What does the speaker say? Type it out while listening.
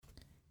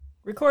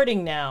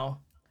Recording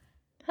now.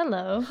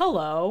 Hello.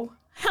 Hello.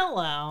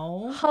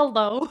 Hello.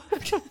 Hello.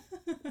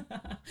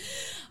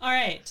 All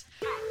right.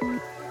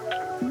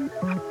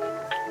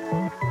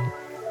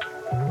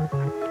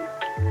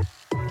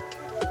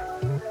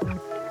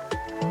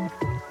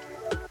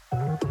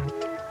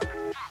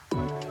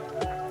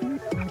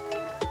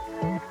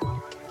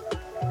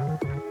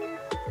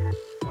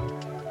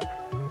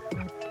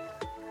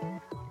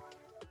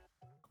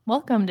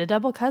 Welcome to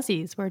Double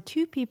Cussies, where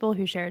two people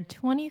who share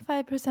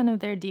 25% of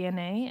their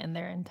DNA and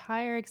their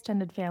entire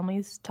extended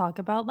families talk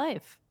about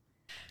life.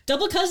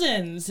 Double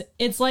cousins.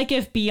 It's like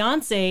if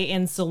Beyonce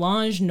and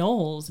Solange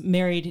Knowles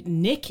married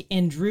Nick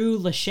and Drew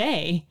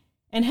Lachey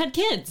and had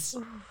kids.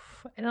 Oof,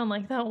 I don't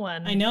like that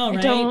one. I know, right?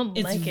 I don't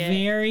it's like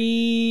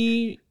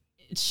it.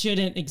 It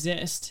shouldn't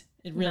exist.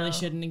 It really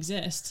shouldn't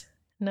exist.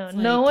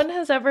 No one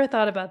has ever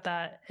thought about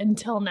that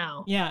until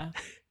now. Yeah.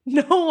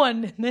 No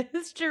one in the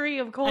history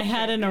of culture. I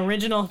had an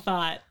original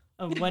thought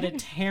of what a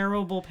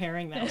terrible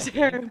pairing that would be.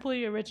 A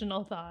terribly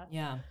original thought.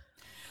 Yeah.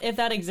 If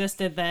that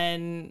existed,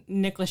 then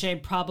Nick Lachey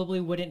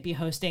probably wouldn't be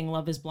hosting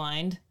Love is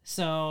Blind.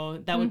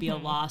 So that would be a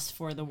loss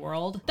for the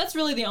world. That's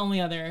really the only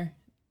other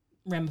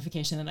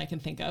ramification that I can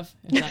think of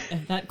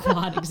if that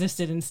quad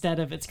existed instead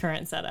of its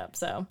current setup.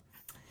 So,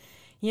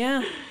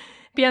 yeah.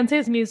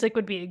 Beyonce's music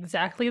would be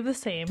exactly the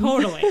same.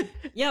 Totally.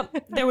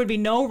 Yep. There would be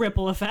no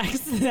ripple effects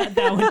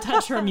that would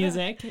touch her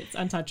music. It's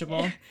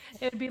untouchable.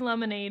 It would be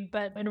Lemonade,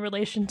 but in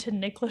relation to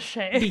Nick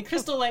Lachey. The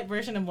Crystal Light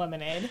version of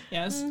Lemonade.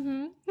 Yes.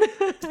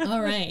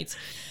 All right.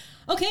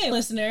 Okay,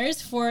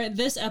 listeners, for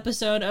this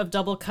episode of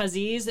Double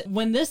Cussies,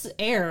 when this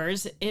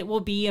airs, it will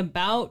be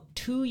about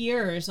 2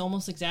 years,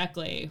 almost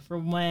exactly,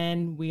 from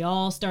when we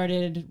all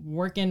started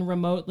working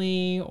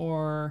remotely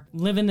or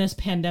living this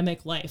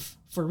pandemic life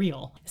for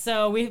real.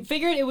 So we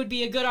figured it would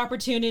be a good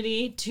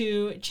opportunity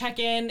to check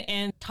in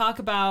and talk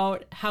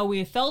about how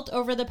we felt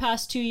over the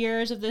past 2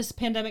 years of this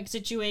pandemic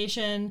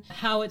situation,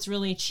 how it's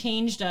really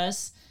changed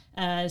us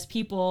as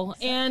people,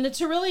 and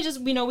to really just,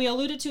 we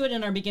alluded to it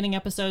in our beginning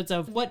episodes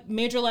of what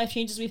major life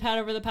changes we've had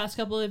over the past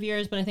couple of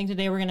years, but I think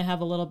today we're going to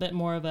have a little bit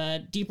more of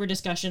a deeper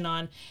discussion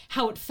on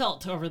how it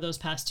felt over those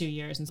past 2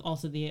 years and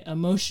also the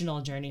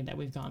emotional journey that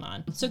we've gone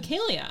on. So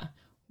Kalia,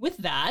 with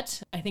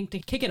that, I think to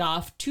kick it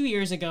off, 2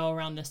 years ago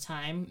around this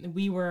time,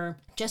 we were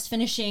just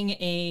finishing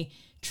a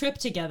trip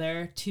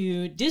together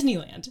to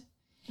Disneyland.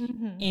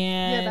 Mm-hmm.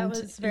 And that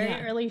was very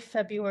early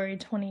February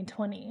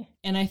 2020.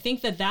 And I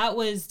think that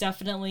was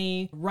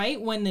definitely right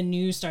when the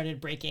news started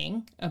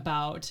breaking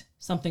about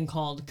something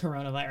called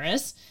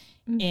coronavirus,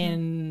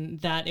 and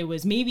that it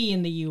was maybe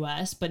in the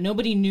US, but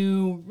nobody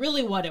knew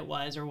really what it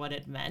was or what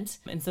it meant.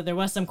 And so there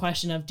was some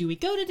question of, do we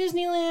go to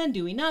Disneyland?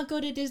 Do we not go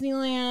to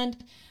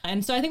Disneyland?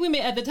 And so I think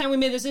at the time we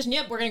made the decision,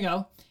 yep, we're going to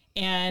go.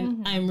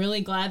 And I'm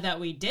really glad that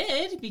we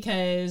did,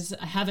 because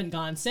I haven't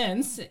gone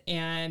since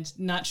and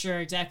not sure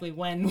exactly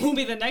when will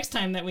be the next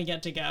time that we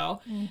get to go.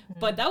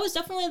 But that was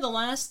definitely the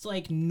last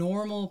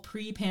normal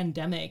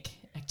pre-pandemic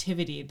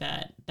activity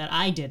that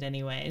I did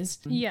anyways.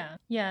 Yeah.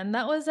 And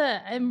that was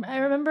I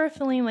remember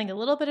feeling like a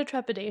little bit of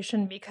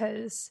trepidation,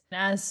 because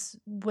as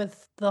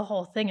with the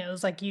whole thing, it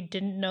was like you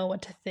didn't know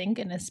what to think.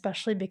 And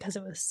especially because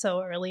it was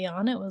so early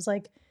on, it was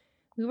like,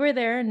 we were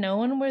there, no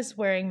one was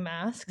wearing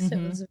masks.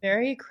 It was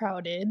very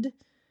crowded.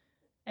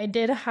 I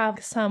did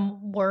have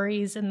some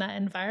worries in that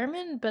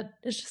environment, but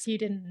it's just you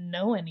didn't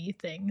know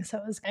anything.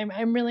 So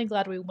I'm really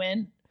glad we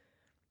went,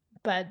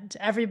 but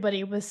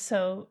everybody was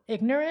so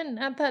ignorant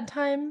at that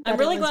time. I'm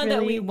really glad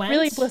that we went.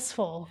 Really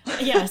blissful.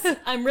 Yes,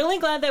 I'm really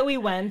glad that we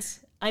went.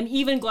 I'm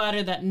even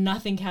gladder that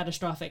nothing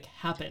catastrophic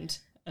happened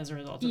as a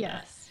result of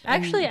that.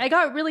 Actually, I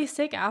got really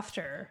sick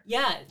after.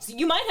 Yeah, so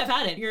you might have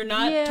had it. You're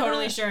not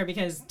totally sure,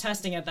 because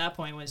testing at that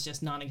point was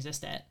just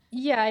non-existent.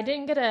 Yeah, I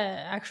didn't get an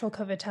actual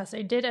COVID test.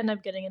 I did end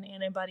up getting an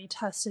antibody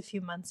test a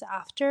few months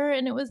after,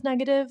 and it was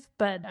negative,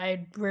 but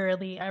I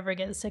rarely ever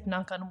get sick,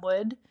 knock on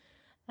wood.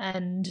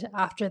 And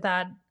after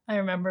that, I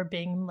remember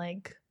being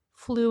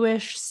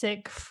flu-ish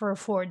sick for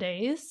 4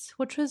 days,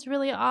 which was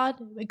really odd.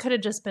 It could have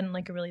just been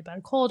a really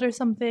bad cold or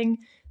something.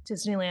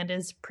 Disneyland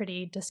is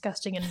pretty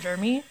disgusting and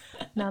germy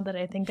now that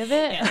I think of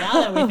it. Yeah, now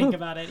that we think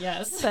about it,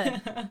 yes.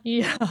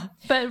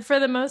 But for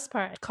the most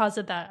part, because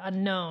of that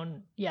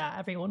unknown,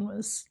 everyone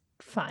was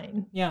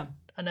fine. Yeah.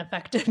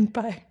 Unaffected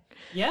by...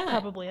 Yeah.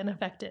 Probably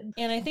unaffected.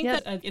 And I think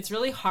that it's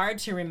really hard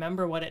to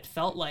remember what it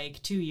felt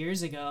like 2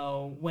 years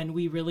ago when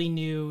we really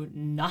knew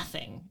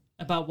nothing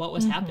about what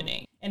was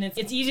happening. And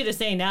it's easy to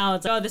say now,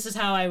 it's, this is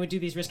how I would do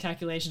these risk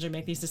calculations or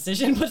make these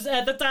decisions. But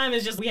at the time,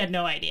 it's just, we had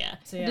no idea.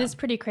 So, It is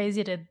pretty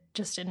crazy to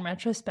just in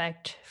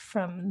retrospect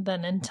from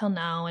then until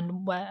now,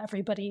 and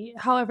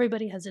how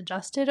everybody has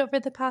adjusted over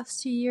the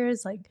past 2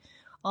 years.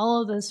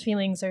 All of those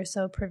feelings are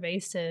so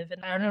pervasive.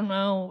 And I don't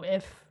know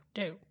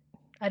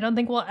I don't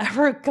think we'll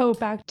ever go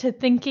back to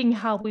thinking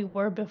how we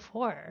were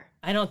before.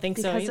 I don't think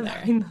so either. Because of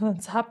everything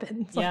that's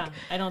happened. Yeah,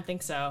 I don't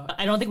think so.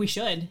 I don't think we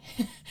should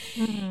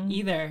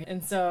either.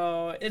 And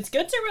so it's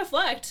good to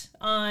reflect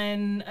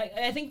on,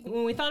 I think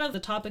when we thought of the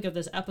topic of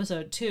this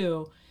episode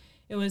too,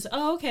 it was,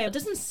 oh, okay, it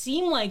doesn't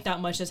seem like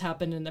that much has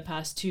happened in the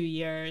past 2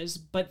 years.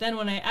 But then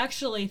when I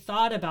actually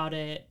thought about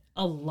it,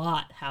 a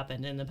lot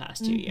happened in the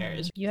past 2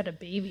 years. You had a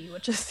baby,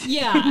 which is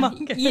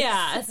humongous.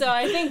 Yeah. So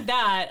I think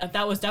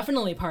that was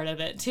definitely part of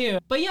it too.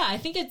 But yeah, I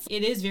think it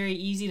is very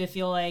easy to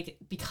feel like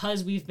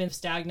because we've been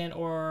stagnant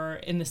or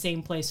in the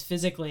same place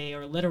physically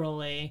or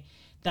literally,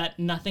 that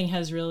nothing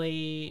has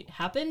really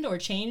happened or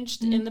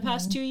changed in the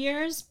past 2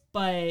 years.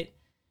 But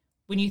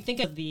when you think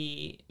of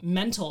the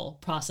mental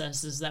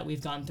processes that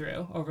we've gone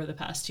through over the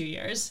past 2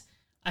 years,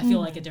 I feel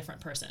like a different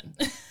person.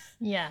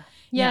 Yeah.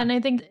 And I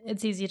think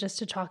it's easy just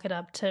to chalk it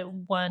up to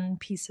one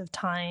piece of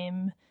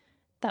time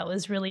that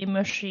was really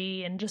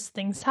mushy and just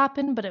things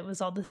happened, but it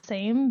was all the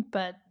same.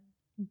 But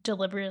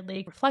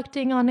deliberately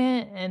reflecting on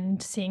it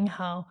and seeing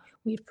how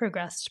we've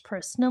progressed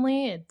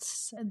personally,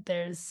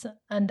 there's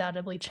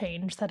undoubtedly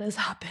change that has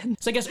happened.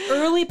 So I guess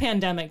early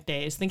pandemic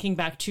days, thinking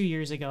back 2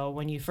 years ago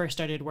when you first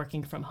started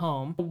working from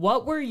home,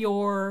 what were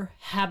your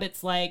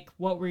habits like?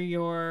 What were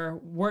your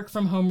work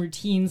from home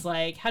routines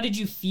like? How did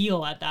you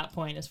feel at that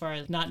point as far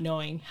as not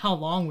knowing how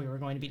long we were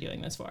going to be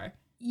doing this for?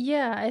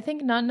 Yeah, I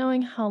think not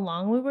knowing how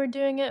long we were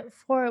doing it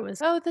for, it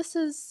was, oh, this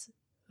is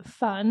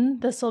fun.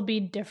 This will be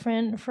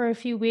different for a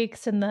few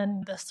weeks and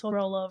then this will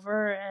roll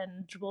over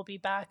and we'll be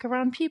back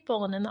around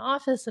people and in the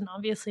office. And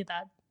obviously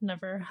that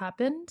never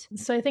happened.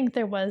 So I think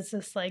there was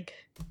this like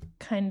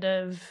kind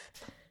of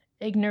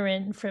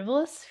ignorant,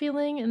 frivolous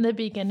feeling in the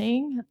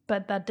beginning,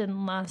 but that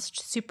didn't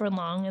last super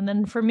long. And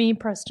then for me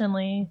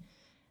personally,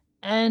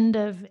 end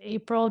of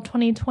April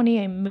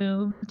 2020, I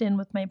moved in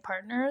with my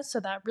partner. So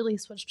that really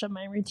switched up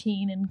my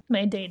routine and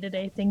my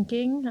day-to-day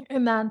thinking.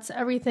 And that's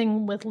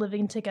everything with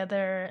living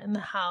together in the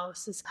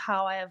house is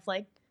how I have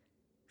like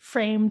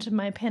framed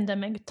my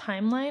pandemic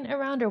timeline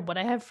around, or what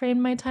I have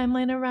framed my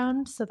timeline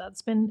around. So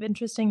that's been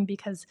interesting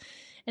because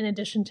in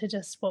addition to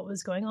just what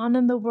was going on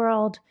in the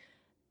world,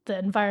 the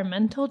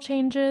environmental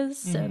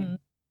changes and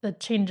the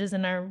changes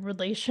in our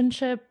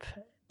relationship,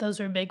 those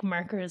were big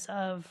markers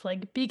of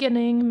like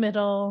beginning,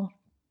 middle,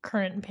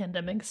 current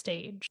pandemic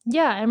stage.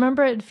 Yeah, I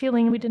remember it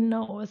feeling we didn't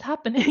know what was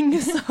happening.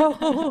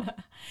 So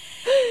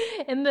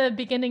in the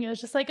beginning, it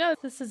was just like, oh,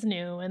 this is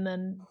new. And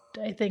then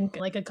I think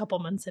like a couple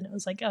months in, it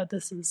was like, oh,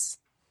 this is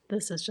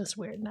just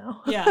weird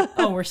now. Yeah.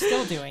 Oh, we're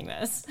still doing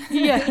this.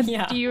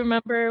 Yeah. Do you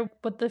remember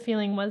what the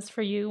feeling was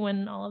for you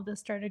when all of this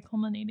started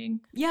culminating?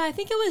 Yeah, I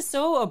think it was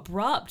so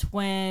abrupt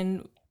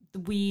when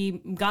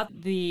we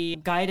got the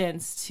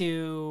guidance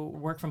to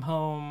work from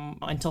home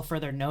until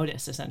further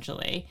notice,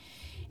 essentially.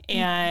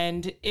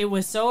 And it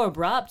was so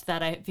abrupt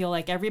that I feel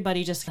like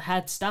everybody just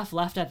had stuff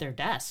left at their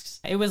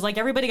desks. It was like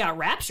everybody got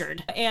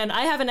raptured. And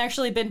I haven't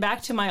actually been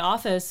back to my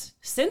office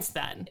since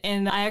then.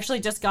 And I actually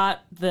just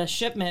got the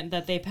shipment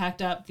that they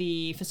packed up,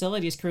 the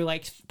facilities crew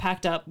like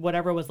packed up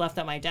whatever was left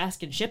at my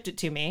desk and shipped it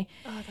to me.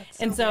 Oh, that's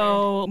and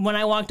so when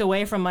I walked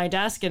away from my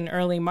desk in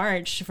early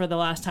March for the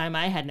last time,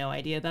 I had no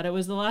idea that it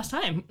was the last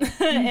time.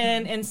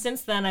 And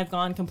since then, I've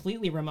gone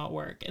completely remote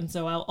work. And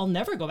so I'll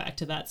never go back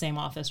to that same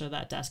office or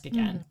that desk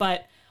again.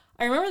 But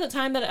I remember the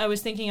time that I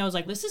was thinking, I was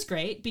like, this is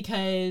great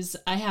because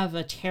I have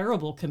a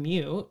terrible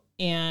commute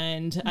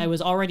and I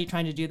was already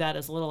trying to do that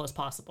as little as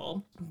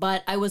possible.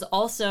 But I was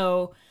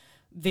also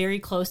very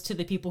close to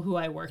the people who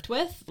I worked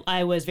with.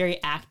 I was very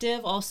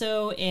active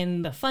also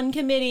in the fun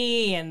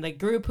committee and the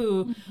group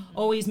who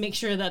always make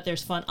sure that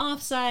there's fun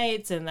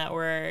offsites and that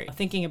we're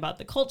thinking about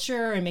the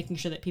culture and making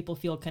sure that people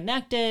feel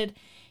connected.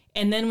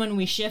 And then when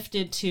we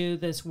shifted to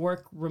this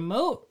work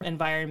remote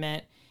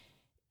environment,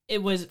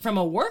 it was from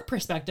a work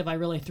perspective, I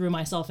really threw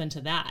myself into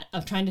that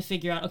of trying to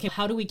figure out, okay,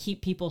 how do we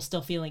keep people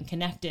still feeling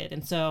connected?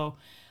 And so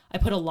I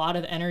put a lot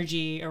of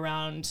energy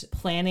around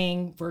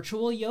planning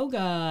virtual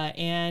yoga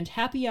and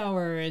happy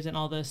hours and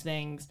all those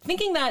things,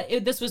 thinking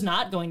that this was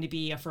not going to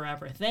be a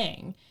forever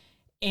thing.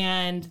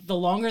 And the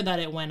longer that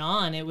it went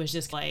on, it was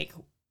just like,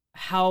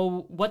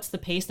 what's the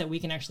pace that we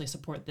can actually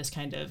support this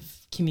kind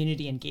of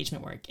community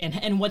engagement work?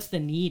 And what's the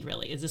need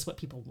really? Is this what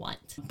people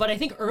want? But I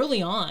think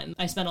early on,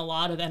 I spent a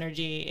lot of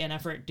energy and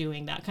effort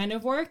doing that kind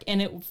of work.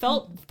 And it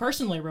felt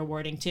personally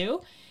rewarding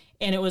too.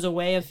 And it was a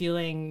way of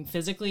feeling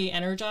physically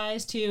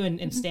energized too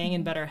and staying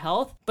in better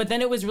health. But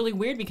then it was really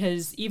weird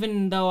because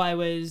even though I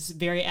was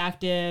very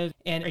active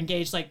and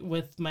engaged like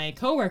with my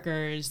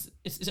coworkers,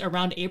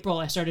 around April,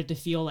 I started to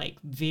feel like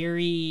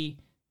very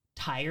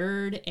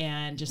tired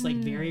and just like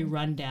very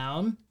run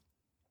down.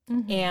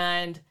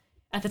 And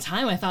at the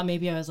time I thought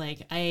maybe I was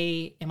like,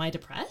 am I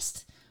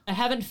depressed? I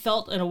haven't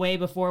felt in a way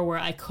before where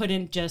I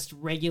couldn't just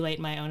regulate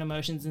my own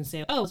emotions and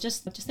say, oh,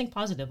 just think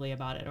positively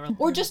about it,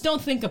 or just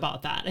don't think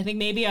about that. I think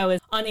maybe I was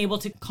unable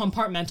to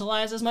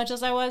compartmentalize as much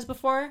as I was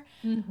before.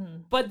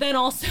 But then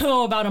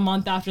also about a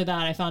month after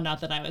that, I found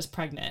out that I was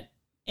pregnant,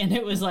 and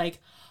it was like,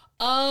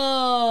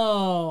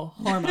 oh,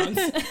 hormones.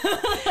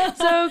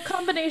 So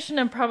combination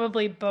of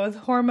probably both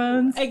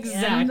hormones and the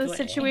Exactly.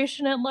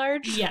 situation at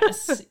large.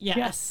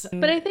 Yes.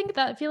 But I think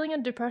that feeling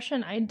of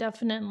depression, I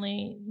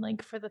definitely,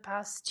 like for the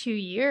past 2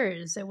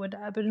 years, it would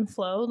ebb and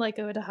flow. Like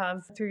I would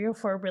have 3 or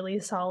 4 really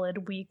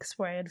solid weeks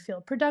where I'd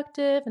feel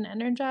productive and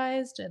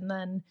energized. And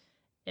then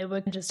it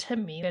would just hit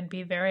me. I'd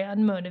be very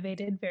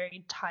unmotivated,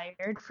 very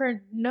tired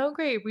for no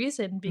great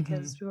reason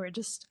because we were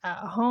just at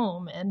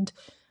home. And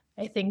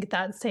I think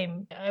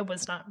I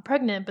was not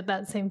pregnant, but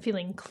that same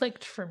feeling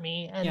clicked for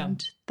me.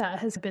 And that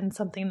has been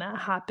something that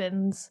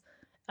happens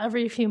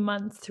every few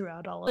months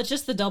throughout all of it. It's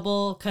just the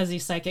double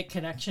Cuzzy psychic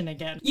connection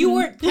again. You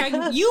weren't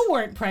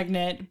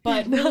pregnant,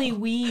 but really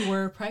we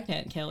were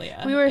pregnant,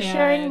 Kalia. We were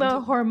sharing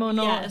the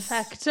hormonal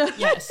effect.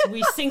 Yes,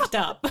 we synced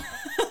up.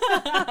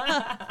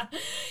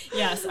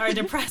 Yes, our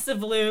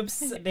depressive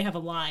loops, they have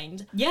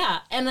aligned. Yeah,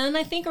 and then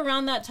I think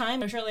around that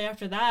time, or shortly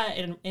after that,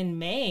 in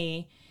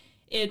May,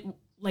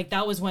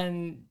 that was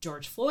when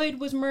George Floyd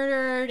was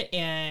murdered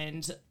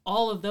and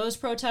all of those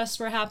protests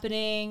were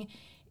happening.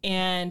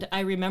 And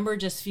I remember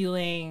just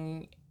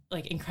feeling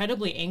like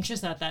incredibly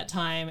anxious at that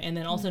time. And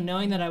then also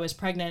knowing that I was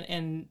pregnant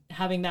and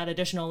having that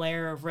additional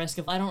layer of risk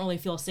of I don't really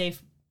feel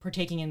safe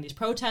partaking in these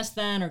protests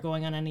then or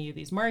going on any of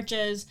these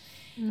marches,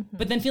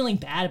 but then feeling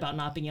bad about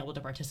not being able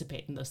to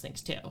participate in those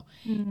things too.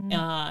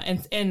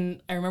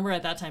 And I remember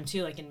at that time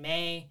too, like in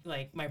May,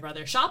 like my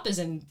brother's shop is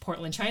in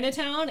Portland,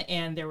 Chinatown,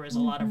 and there was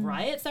a lot of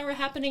riots that were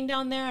happening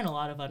down there and a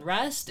lot of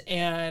unrest.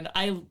 And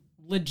I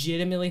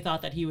legitimately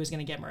thought that he was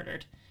going to get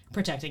murdered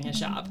protecting his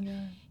shop.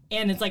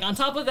 And it's like on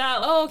top of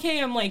that,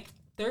 I'm like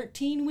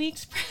 13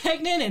 weeks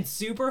pregnant and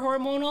super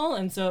hormonal.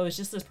 And so it's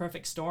just this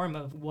perfect storm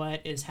of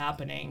what is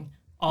happening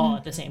all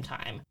at the same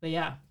time. But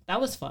yeah, that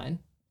was fun.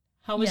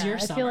 How was your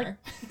summer?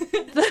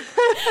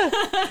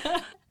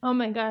 Oh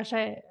my gosh,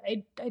 I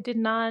did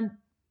not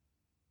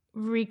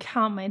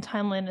recount my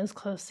timeline as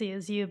closely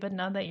as you, but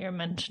now that you're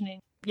mentioning,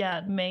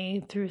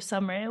 May through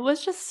summer, it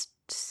was just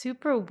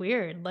super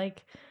weird.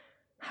 Like,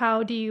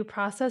 how do you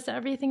process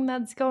everything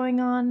that's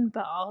going on,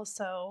 but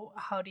also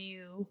how do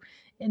you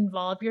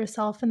involve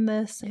yourself in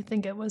this? I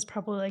think it was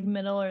probably like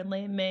middle or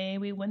late May.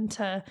 We went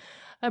to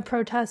a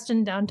protest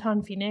in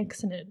downtown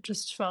Phoenix and it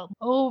just felt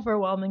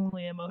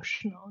overwhelmingly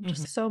emotional.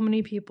 Just so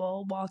many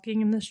people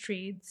walking in the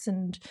streets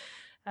and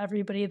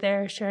everybody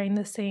there sharing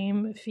the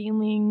same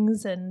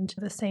feelings and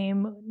the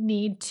same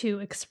need to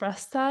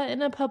express that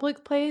in a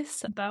public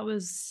place. That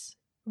was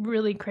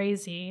really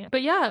crazy.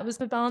 But yeah, it was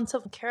the balance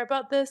of care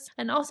about this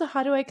and also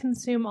how do I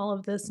consume all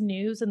of this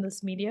news and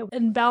this media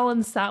and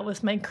balance that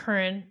with my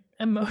current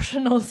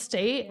emotional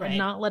state and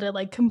not let it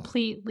like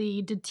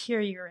completely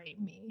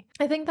deteriorate me.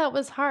 I think that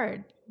was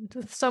hard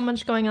with so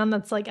much going on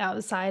that's like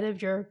outside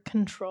of your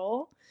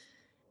control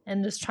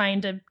and just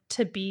trying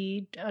to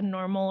be a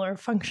normal or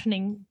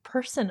functioning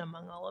person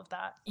among all of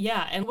that.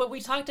 Yeah, and what we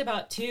talked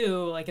about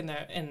too, like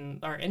in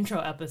our intro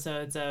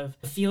episodes of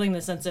feeling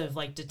the sense of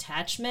like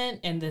detachment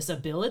and this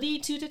ability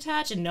to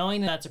detach and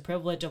knowing that that's a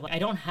privilege of like, I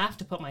don't have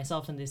to put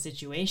myself in these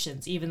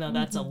situations, even though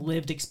that's a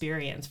lived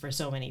experience for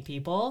so many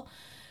people.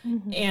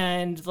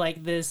 And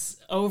like this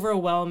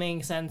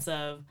overwhelming sense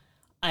of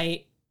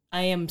I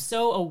am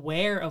so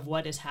aware of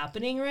what is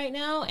happening right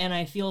now, and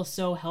I feel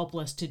so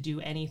helpless to do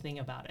anything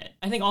about it.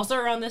 I think also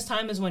around this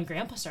time is when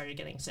Grandpa started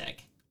getting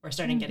sick or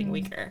started getting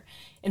weaker.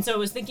 And so I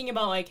was thinking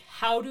about like,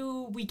 how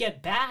do we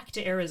get back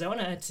to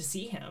Arizona to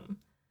see him?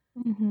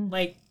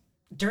 Like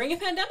during a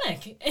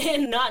pandemic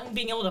and not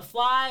being able to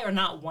fly or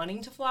not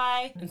wanting to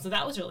fly. And so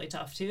that was really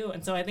tough too.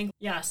 And so I think,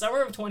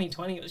 summer of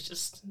 2020 was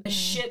just a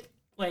shit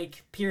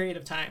like period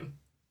of time.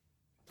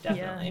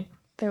 Definitely. Yeah.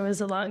 There was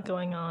a lot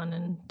going on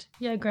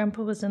and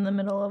Grandpa was in the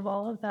middle of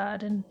all of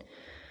that and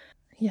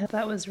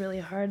that was really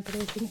hard, but I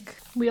think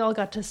we all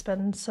got to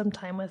spend some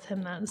time with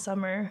him that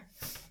summer,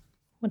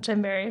 which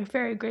I'm very,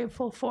 very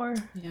grateful for.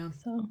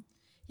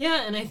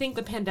 Yeah, and I think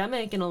the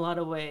pandemic in a lot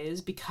of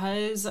ways,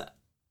 because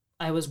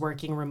I was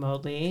working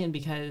remotely and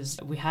because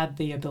we had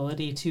the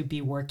ability to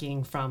be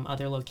working from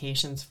other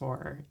locations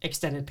for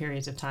extended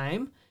periods of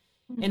time,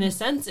 in a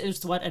sense,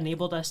 it's what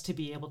enabled us to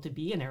be able to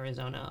be in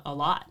Arizona a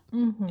lot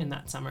in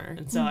that summer.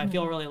 And so I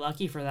feel really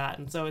lucky for that.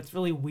 And so it's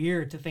really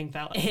weird to think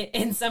that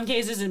in some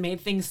cases it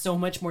made things so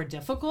much more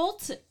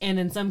difficult. And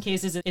in some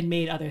cases it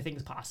made other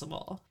things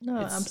possible. No,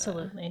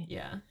 absolutely.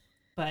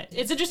 But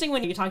it's interesting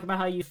when you talk about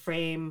how you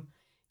frame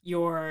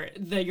your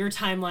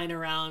timeline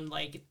around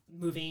like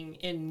moving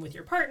in with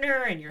your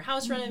partner and your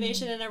house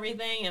renovation and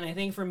everything. And I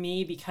think for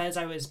me, because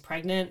I was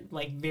pregnant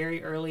like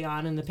very early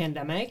on in the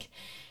pandemic,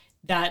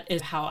 that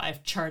is how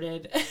I've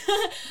charted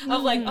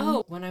of like,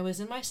 when I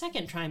was in my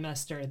second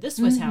trimester, this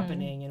was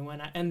happening.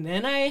 And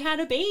then I had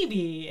a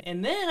baby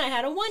and then I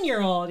had a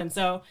 1-year-old. And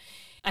so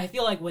I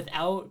feel like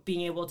without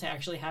being able to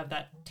actually have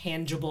that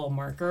tangible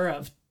marker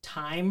of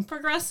time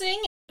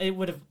progressing, it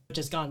would have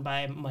just gone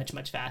by much,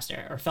 much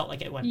faster or felt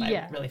like it went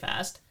by really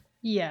fast.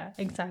 Yeah,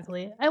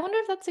 exactly. I wonder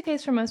if that's the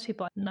case for most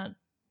people. I'm not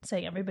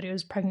saying everybody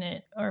was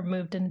pregnant or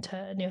moved into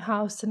a new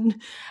house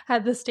and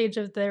had this stage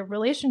of their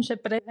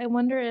relationship, but I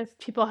wonder if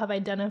people have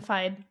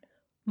identified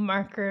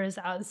markers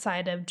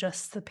outside of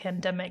just the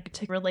pandemic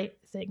to relate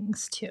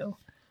things to.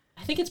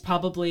 I think it's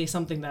probably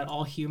something that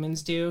all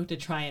humans do to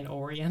try and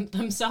orient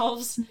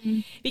themselves.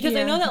 Because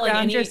I know that like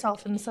ground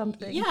yourself in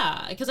something.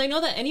 Yeah, because I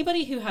know that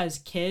anybody who has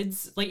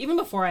kids, like even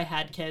before I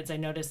had kids, I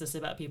noticed this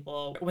about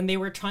people when they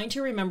were trying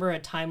to remember a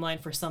timeline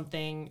for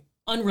something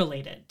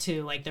unrelated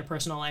to like their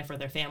personal life or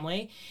their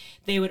family,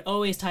 they would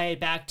always tie it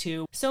back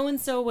to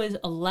so-and-so was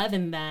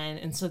 11 then,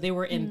 and so they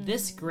were in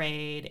this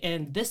grade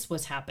and this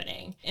was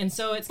happening. And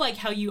so it's like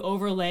how you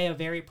overlay a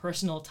very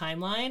personal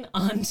timeline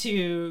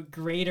onto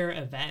greater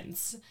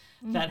events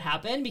that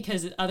happen,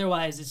 because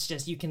otherwise it's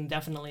just, you can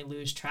definitely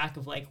lose track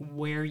of like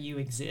where you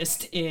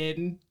exist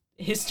in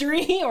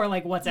history or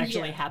like what's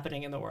actually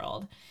happening in the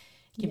world.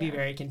 It can be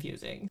very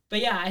confusing. But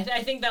yeah,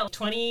 I think that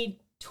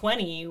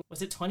 2020,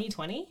 was it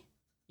 2020?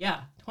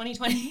 Yeah,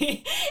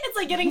 2020. It's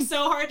like getting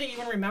so hard to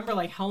even remember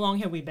like how long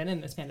have we been in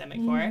this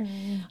pandemic for?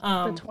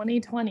 The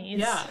 2020s.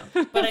 Yeah,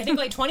 but I think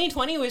like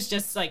 2020 was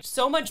just like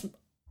so much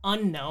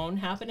unknown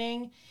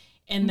happening.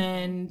 And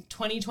then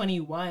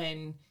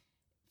 2021,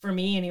 for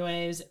me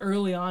anyways,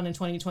 early on in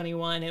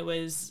 2021, it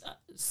was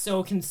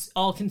so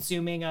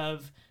all-consuming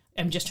of,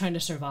 I'm just trying to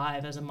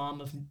survive as a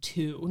mom of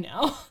 2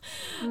 now.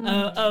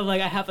 Of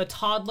like, I have a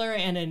toddler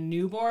and a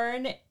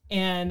newborn,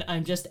 and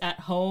I'm just at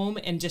home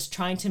and just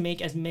trying to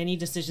make as many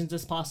decisions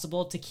as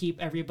possible to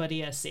keep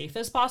everybody as safe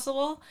as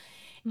possible.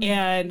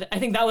 And I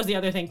think that was the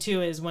other thing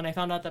too, is when I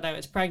found out that I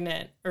was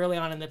pregnant early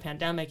on in the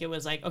pandemic, it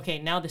was like, okay,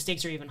 now the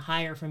stakes are even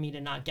higher for me to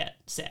not get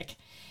sick.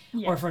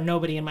 Or for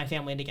nobody in my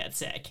family to get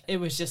sick. It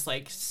was just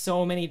like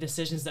so many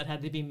decisions that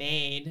had to be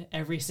made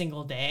every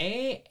single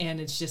day, and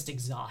it's just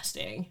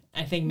exhausting.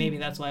 I think maybe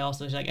that's why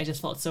also like I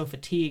just felt so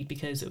fatigued,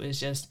 because it was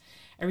just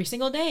every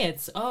single day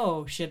it's,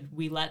 oh, should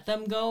we let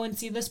them go and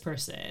see this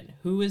person?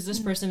 Who is this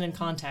person in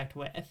contact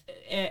with?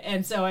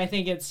 And so I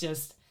think it's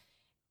just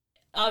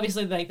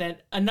obviously like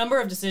that a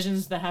number of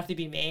decisions that have to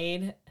be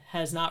made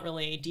has not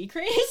really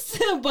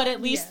decreased, but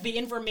at least the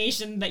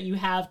information that you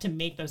have to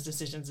make those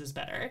decisions is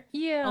better.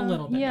 Yeah. A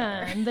little bit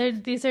better.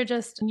 And these are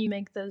just, you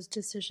make those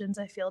decisions,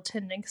 I feel, to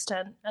an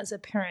extent as a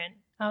parent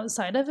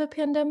outside of a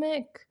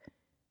pandemic,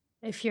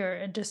 if you're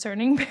a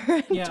discerning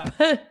parent.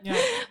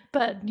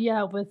 But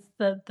yeah, with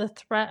the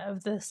threat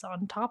of this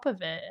on top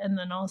of it, and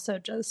then also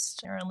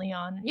just early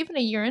on, even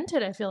a year into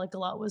it, I feel like a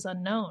lot was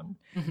unknown.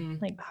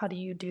 Like, how do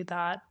you do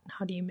that?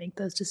 How do you make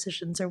those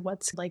decisions? Or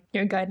what's like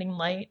your guiding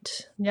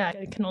light? Yeah,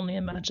 I can only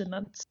imagine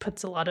that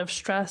puts a lot of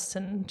stress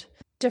and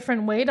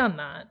different weight on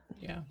that.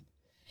 Yeah.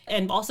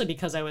 And also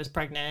because I was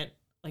pregnant,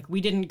 like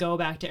we didn't go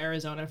back to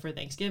Arizona for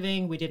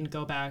Thanksgiving. We didn't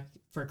go back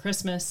for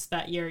Christmas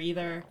that year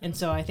either. And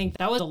so I think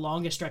that was the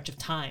longest stretch of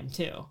time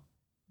too,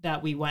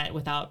 that we went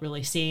without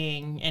really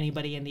seeing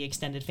anybody in the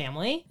extended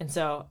family. And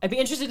so I'd be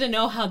interested to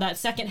know how that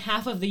second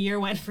half of the year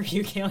went for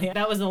you, Kaylee.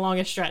 That was the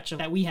longest stretch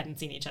that we hadn't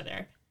seen each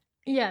other.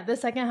 Yeah, the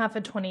second half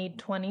of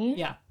 2020.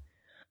 Yeah.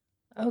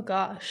 Oh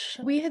gosh.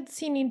 We had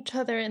seen each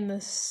other in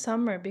the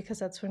summer because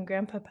that's when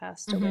Grandpa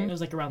passed away. It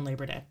was like around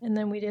Labor Day. And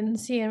then we didn't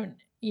see him.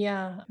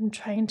 Yeah, I'm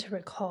trying to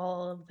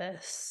recall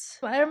this.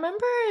 I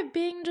remember it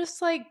being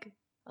just like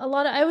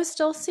I was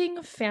still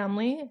seeing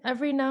family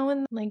every now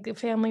and then. Like the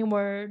family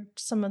were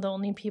some of the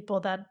only people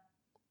that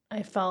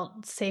I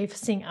felt safe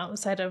seeing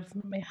outside of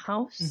my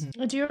house.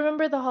 Do you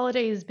remember the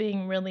holidays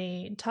being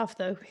really tough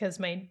though, because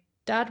my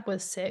dad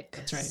was sick.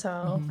 That's right.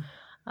 So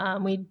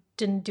we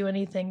didn't do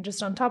anything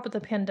just on top of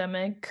the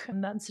pandemic.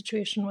 And that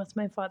situation with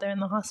my father in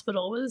the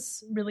hospital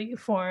was really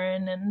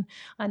foreign and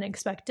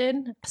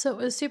unexpected. So it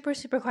was super,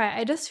 super quiet.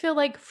 I just feel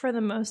like for the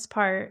most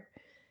part,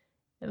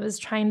 it was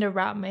trying to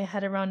wrap my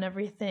head around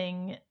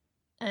everything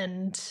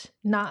and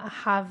not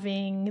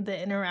having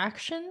the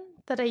interaction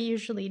that I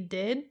usually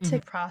did to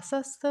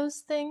process those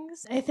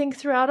things. I think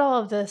throughout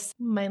all of this,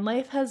 my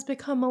life has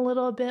become a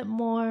little bit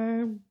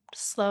more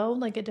slow,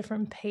 like a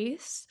different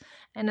pace.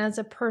 And as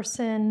a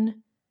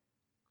person,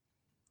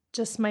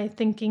 just my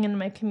thinking and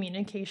my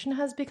communication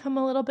has become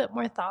a little bit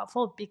more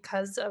thoughtful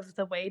because of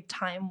the way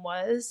time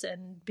was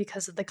and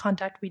because of the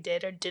contact we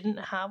did or didn't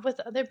have with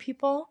other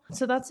people.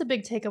 So that's a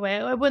big takeaway.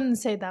 I wouldn't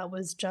say that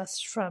was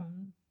just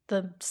from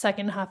the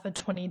second half of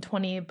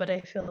 2020, but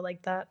I feel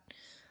like that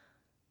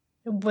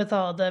with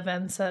all the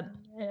events that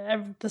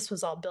this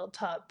was all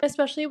built up,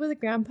 especially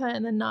with Grandpa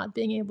and then not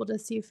being able to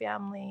see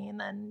family and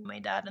then my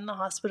dad in the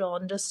hospital,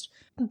 and just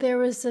there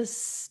was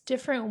this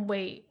different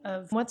weight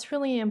of what's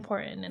really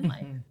important in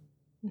life.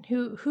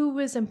 Who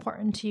is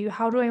important to you?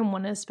 How do I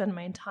want to spend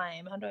my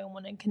time? How do I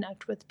want to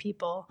connect with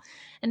people?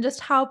 And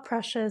just how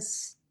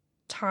precious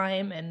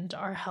time and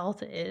our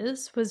health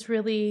was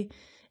really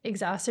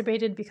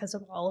exacerbated because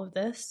of all of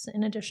this,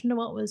 in addition to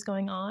what was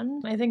going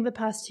on. I think the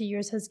past 2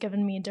 years has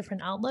given me a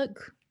different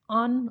outlook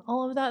on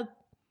all of that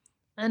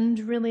and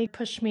really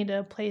pushed me to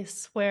a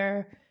place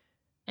where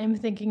I'm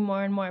thinking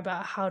more and more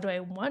about how do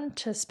I want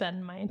to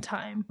spend my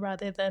time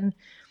rather than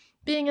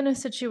being in a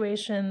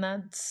situation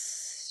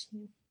that's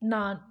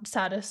not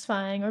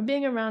satisfying or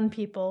being around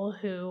people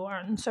who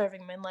aren't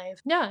serving my life.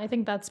 Yeah, I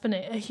think that's been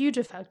a huge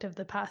effect of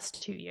the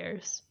past 2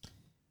 years.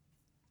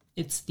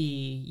 It's the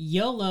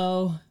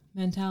YOLO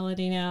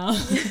mentality now. I'm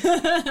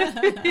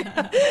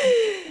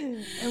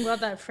glad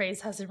that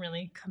phrase hasn't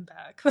really come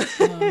back.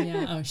 Oh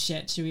yeah. Oh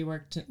shit.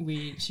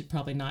 We should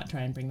probably not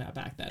try and bring that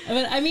back then.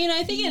 But I mean,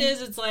 I think it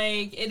is. It's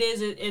like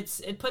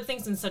it put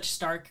things in such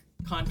stark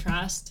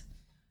contrast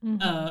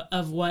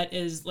of what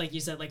is, like you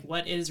said, like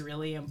what is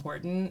really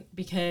important.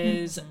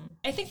 Because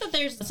I think that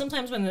there's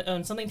sometimes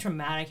when something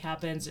traumatic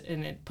happens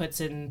and it puts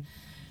in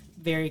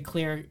very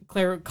clear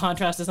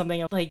contrast to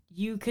something like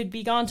you could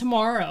be gone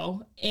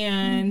tomorrow,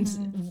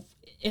 and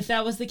if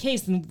that was the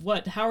case, then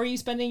how are you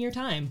spending your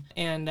time?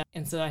 And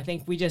so I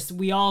think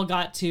we all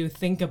got to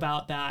think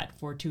about that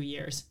for 2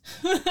 years.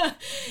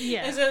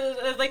 Yeah. And so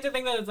I'd like to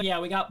think that it's like, yeah,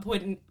 we got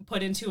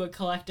put into a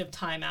collective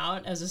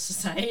timeout as a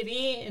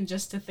society, and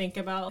just to think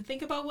about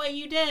what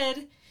you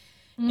did.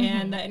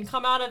 And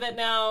come out of it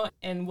now,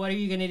 and what are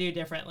you going to do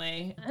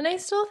differently? And I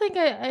still think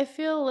I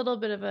feel a little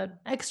bit of an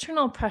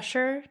external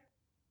pressure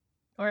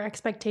or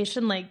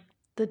expectation. Like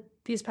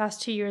these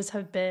past 2 years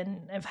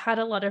I've had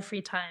a lot of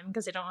free time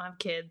because I don't have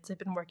kids. I've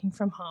been working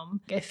from home.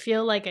 I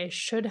feel like I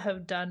should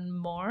have done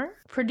more,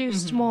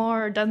 produced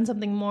more, or done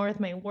something more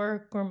with my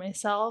work or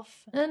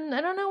myself. And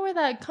I don't know where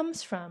that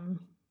comes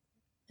from.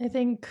 I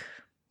think,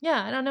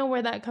 I don't know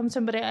where that comes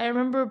from, but I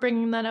remember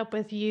bringing that up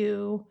with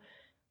you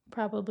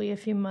probably a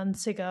few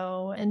months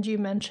ago. And you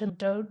mentioned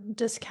don't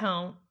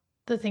discount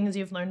the things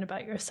you've learned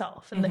about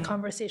yourself and the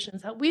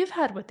conversations that we've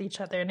had with each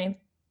other. And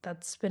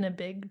that's been a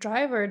big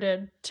driver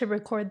to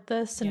record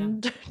this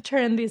and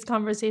turn these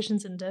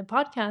conversations into a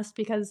podcast,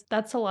 because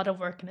that's a lot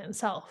of work in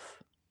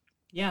itself.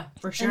 Yeah,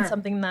 for sure. And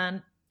something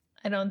that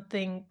I don't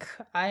think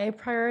I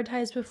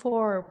prioritized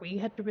before, or we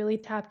had really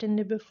tapped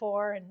into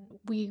before. And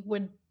we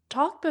would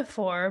talk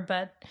before,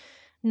 but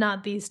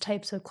not these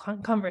types of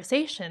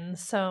conversations.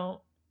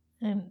 So,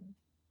 and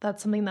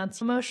that's something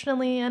that's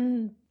emotionally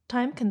and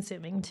time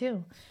consuming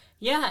too.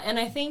 Yeah, and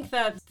I think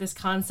that this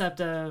concept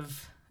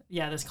of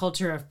this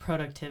culture of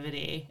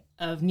productivity,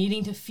 of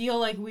needing to feel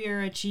like we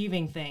are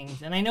achieving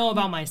things. And I know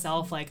about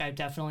myself, like I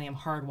definitely am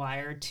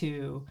hardwired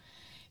to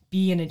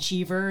be an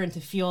achiever and to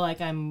feel like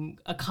I'm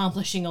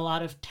accomplishing a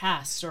lot of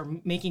tasks or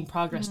making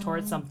progress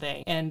towards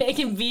something. And it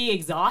can be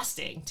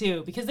exhausting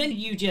too, because then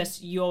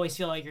you always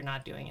feel like you're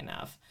not doing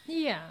enough.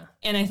 Yeah.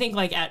 And I think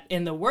like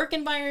in the work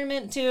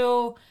environment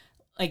too,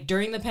 like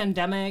during the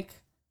pandemic,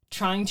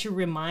 trying to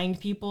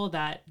remind people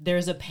that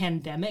there's a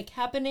pandemic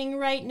happening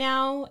right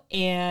now,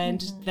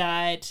 and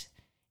that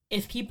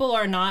if people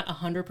are not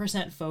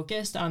 100%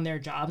 focused on their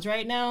jobs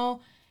right now,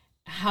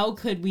 how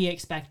could we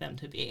expect them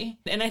to be?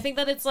 And I think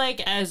that it's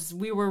like, as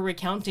we were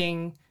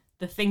recounting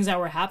the things that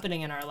were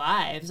happening in our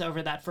lives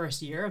over that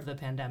first year of the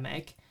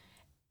pandemic,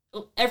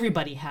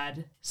 everybody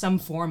had some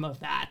form of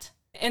that.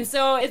 And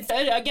so it's,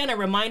 again, a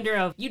reminder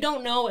of you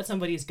don't know what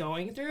somebody's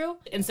going through.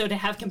 And so to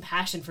have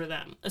compassion for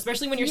them,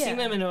 especially when you're seeing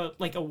them in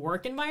a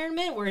work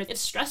environment where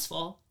it's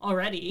stressful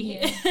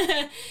already.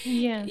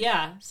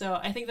 Yeah. So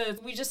I think that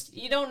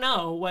you don't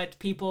know what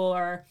people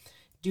are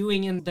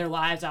doing in their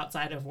lives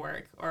outside of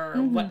work, or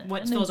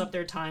what fills up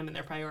their time and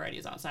their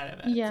priorities outside of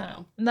it. Yeah.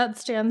 So. And that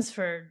stands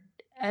for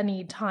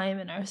any time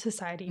in our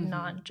society,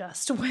 not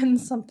just when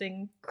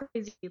something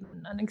crazy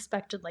and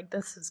unexpected like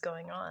this is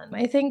going on.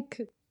 I think,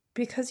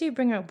 because you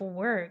bring up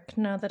work,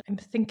 now that I'm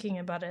thinking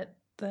about it,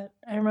 that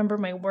I remember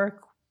my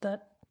work,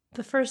 that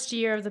the first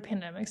year of the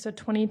pandemic, so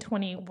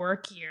 2020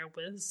 work year,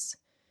 was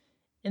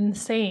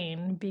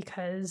insane,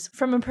 because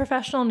from a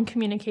professional and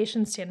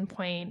communication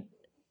standpoint,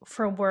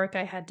 for work,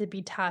 I had to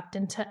be tapped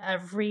into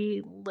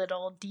every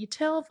little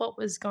detail of what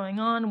was going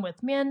on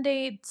with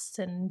mandates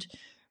and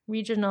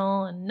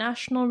regional and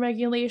national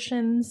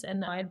regulations,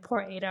 and I'd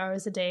pour 8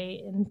 hours a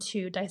day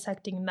into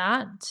dissecting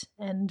that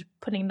and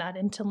putting that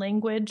into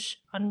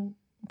language on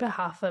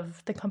behalf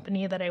of the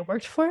company that I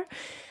worked for.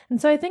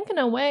 And so I think, in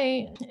a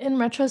way, in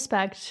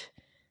retrospect,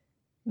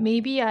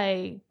 maybe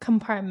I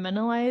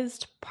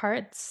compartmentalized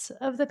parts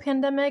of the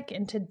pandemic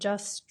into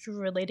just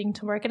relating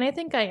to work. And I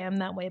think I am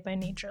that way by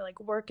nature. Like,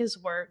 work is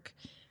work.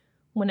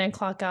 When I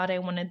clock out, I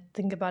want to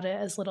think about it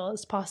as little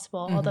as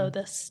possible, although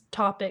this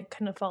topic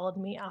kind of followed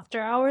me after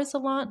hours a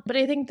lot. But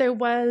I think there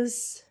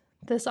was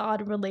this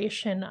odd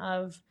relation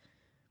of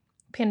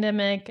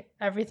pandemic,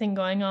 everything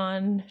going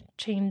on,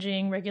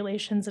 changing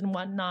regulations and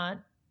whatnot,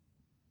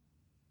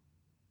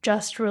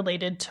 just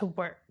related to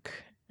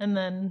work. And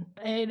then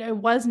I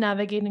was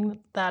navigating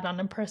that on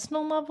a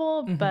personal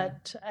level,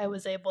 but I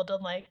was able to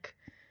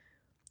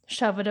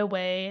shove it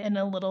away in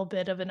a little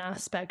bit of an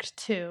aspect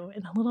too.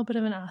 I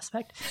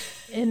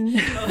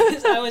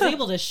was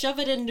able to shove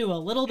it into a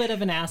little bit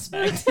of an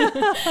aspect.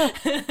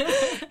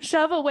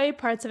 Shove away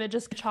parts of it,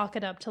 just chalk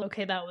it up to,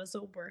 okay, that was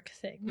a work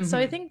thing. So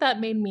I think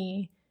that made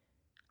me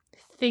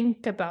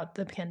think about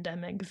the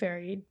pandemic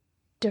very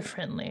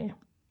differently.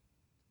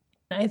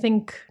 I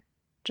think,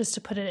 just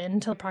to put it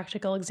into a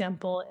practical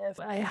example, if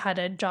I had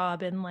a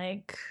job in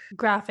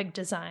graphic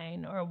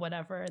design or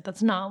whatever,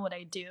 that's not what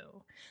I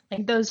do.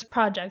 Those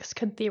projects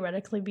could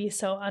theoretically be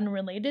so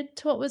unrelated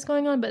to what was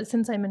going on, but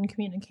since I'm in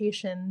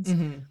communications,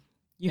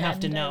 you have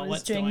to know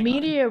what's doing going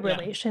media on.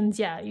 relations.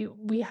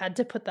 We had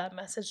to put that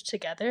message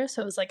together.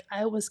 So it was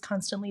I was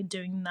constantly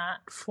doing that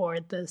for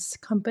this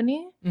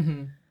company.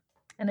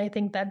 And I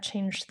think that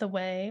changed the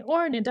way,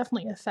 or it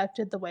definitely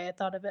affected the way I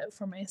thought of it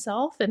for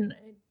myself. And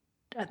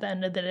at the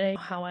end of the day,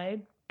 how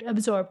I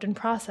absorbed and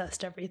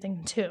processed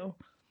everything too.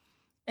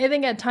 I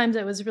think at times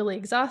it was really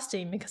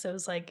exhausting because it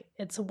was like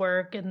it's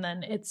work and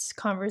then it's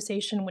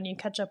conversation when you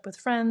catch up with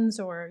friends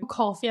or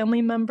call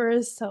family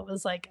members. So it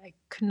was like I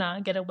could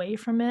not get away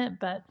from it,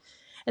 but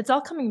it's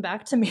all coming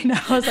back to me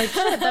now. I was like,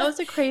 shit, that was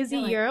a crazy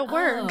year at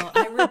work. Oh,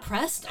 I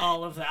repressed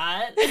all of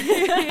that.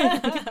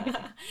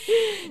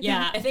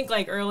 Yeah, I think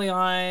like early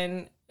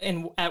on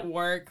at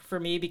work for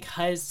me,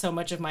 because so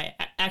much of my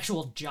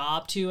actual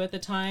job too at the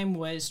time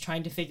was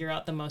trying to figure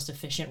out the most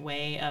efficient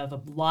way of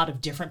a lot of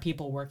different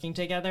people working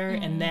together.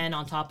 And then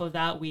on top of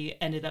that, we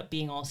ended up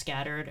being all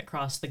scattered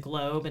across the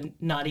globe and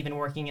not even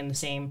working in the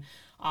same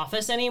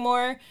office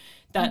anymore.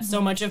 That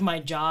so much of my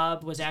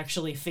job was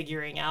actually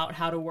figuring out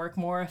how to work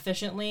more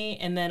efficiently.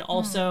 And then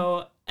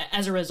also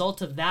as a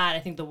result of that, I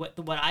think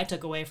what I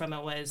took away from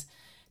it was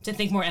to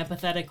think more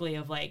empathetically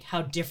of like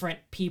how different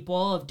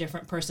people of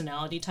different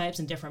personality types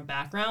and different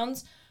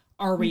backgrounds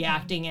are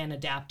reacting and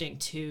adapting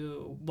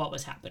to what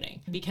was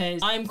happening.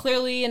 Because I'm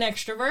clearly an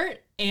extrovert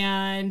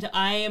and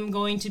I am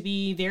going to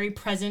be very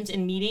present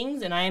in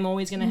meetings, and I am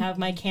always going to have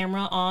my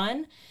camera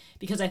on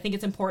because I think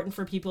it's important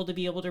for people to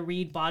be able to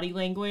read body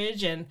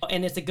language, and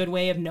it's a good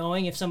way of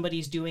knowing if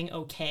somebody's doing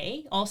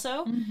okay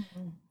also.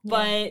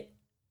 But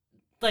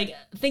like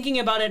thinking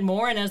about it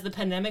more, and as the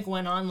pandemic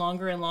went on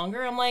longer and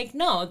longer, I'm like,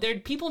 no,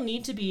 people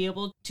need to be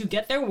able to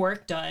get their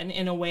work done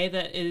in a way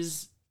that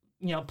is,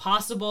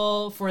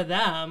 possible for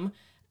them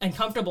and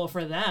comfortable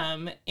for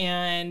them.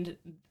 And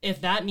if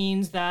that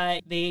means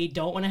that they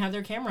don't want to have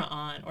their camera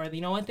on, or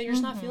you know what, they're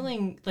just not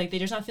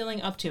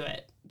feeling up to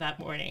it that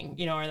morning,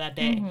 or that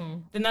day,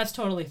 then that's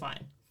totally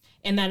fine.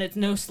 And that it's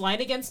no slight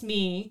against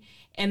me,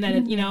 and that,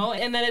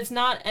 and that it's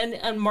not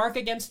a mark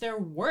against their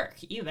work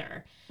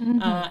either.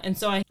 And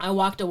so I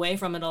walked away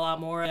from it a lot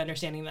more,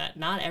 understanding that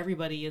not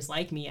everybody is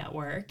like me at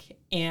work,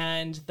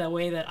 and the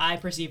way that I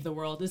perceive the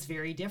world is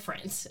very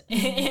different.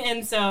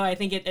 And so I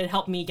think it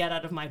helped me get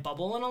out of my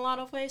bubble in a lot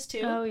of ways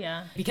too. Oh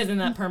yeah. Because then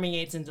that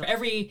permeates into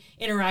every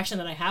interaction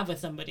that I have with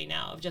somebody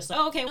now, of just like,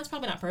 oh, okay, that's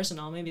probably not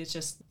personal. Maybe it's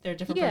just they're a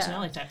different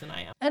personality type than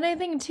I am. And I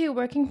think too,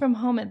 working from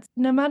home, it's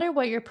no matter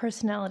what your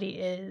personality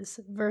is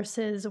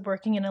versus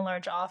working in a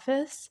large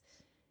office.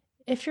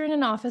 If you're in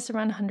an office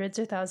around hundreds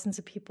or thousands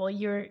of people,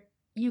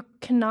 you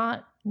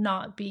cannot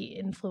not be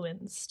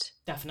influenced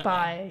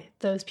by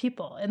those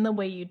people in the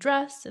way you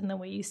dress, in the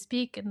way you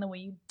speak, in the way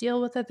you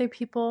deal with other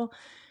people,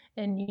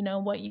 and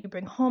what you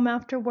bring home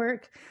after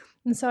work.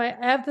 And so I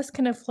have this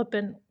kind of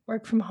flippant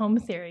work from home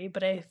theory,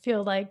 but I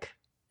feel like,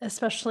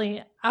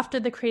 especially after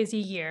the crazy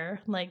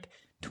year, like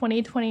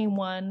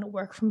 2021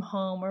 work from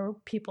home, where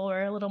people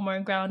were a little more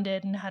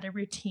grounded and had a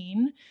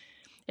routine,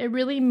 it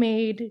really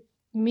made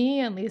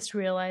me at least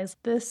realize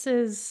this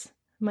is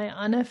my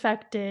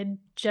unaffected,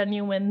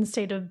 genuine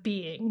state of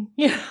being,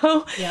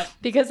 Yep.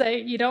 Because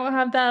you don't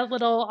have that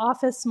little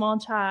office small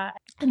chat.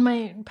 In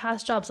my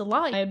past jobs a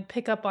lot, I'd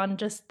pick up on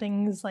just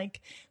things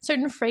like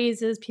certain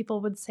phrases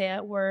people would say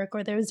at work,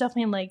 or there was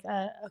definitely like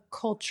a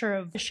culture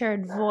of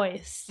shared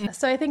voice.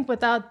 So I think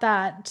without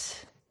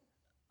that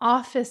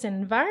office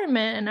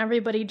environment and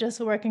everybody just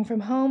working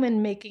from home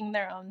and making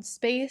their own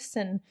space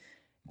and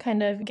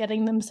kind of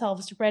getting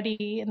themselves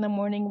ready in the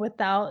morning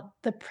without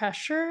the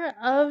pressure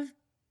of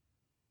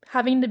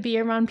having to be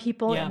around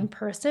people in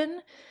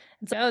person.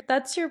 So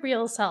that's your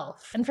real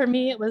self. And for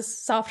me, it was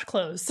soft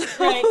clothes.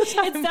 Right. It's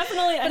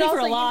definitely, I think for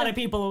a lot of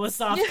people, it was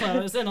soft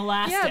clothes and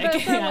elastic. Yeah,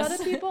 but for a lot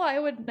of people, I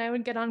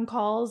would get on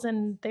calls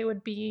and they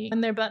would be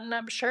in their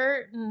button-up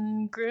shirt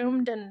and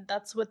groomed, and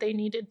that's what they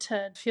needed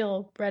to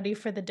feel ready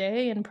for the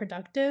day and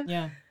productive.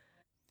 Yeah.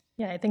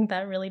 Yeah, I think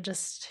that really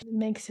just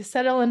makes you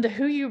settle into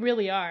who you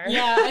really are.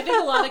 Yeah, I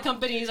think a lot of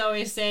companies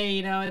always say,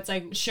 it's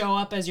like show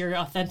up as your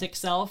authentic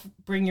self,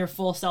 bring your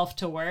full self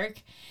to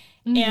work.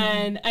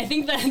 And I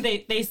think that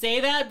they say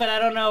that, but I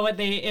don't know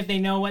if they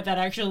know what that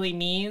actually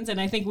means. And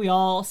I think we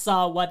all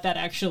saw what that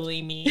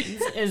actually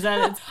means. Is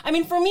that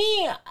for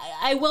me,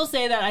 I will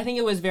say that I think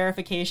it was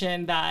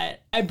verification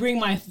that I bring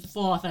my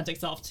full authentic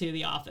self to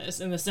the office,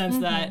 in the sense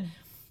that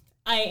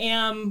I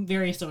am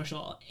very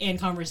social and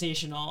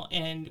conversational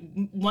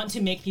and want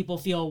to make people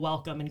feel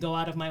welcome and go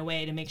out of my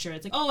way to make sure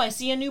it's like, oh, I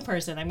see a new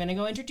person, I'm going to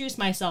go introduce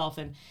myself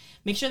and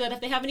make sure that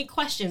if they have any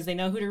questions, they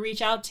know who to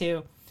reach out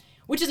to,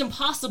 which is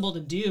impossible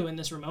to do in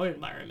this remote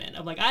environment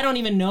of like, I don't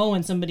even know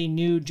when somebody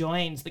new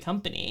joins the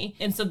company.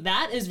 And so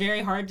that is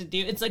very hard to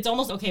do. It's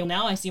almost, okay,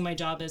 now I see my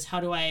job as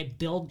how do I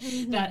build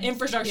that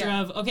infrastructure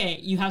of, okay,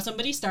 you have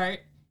somebody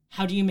start,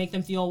 how do you make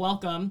them feel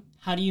welcome?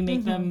 How do you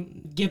make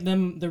them, give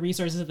them the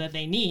resources that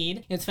they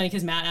need? It's funny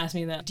because Matt asked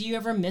me that, do you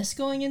ever miss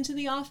going into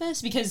the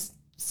office? Because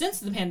since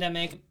the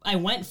pandemic, I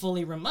went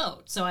fully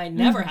remote, so I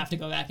never have to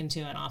go back into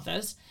an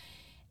office.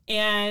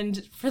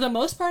 And for the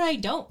most part, I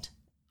don't,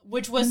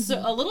 which was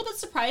a little bit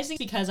surprising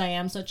because I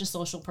am such a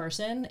social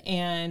person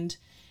and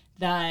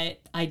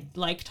that I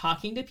like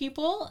talking to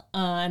people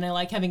and I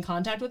like having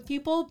contact with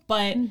people,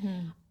 but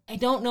I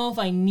don't know if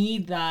I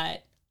need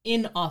that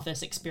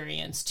in-office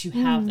experience to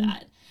have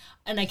that.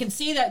 And I can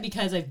say that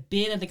because I've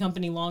been at the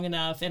company long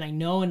enough and I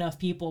know enough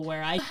people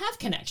where I have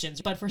connections.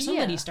 But for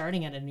somebody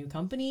starting at a new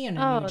company and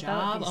a new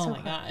job, oh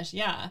my gosh,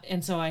 yeah.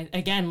 And so I,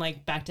 again,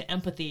 like back to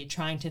empathy,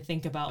 trying to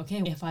think about,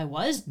 okay, if I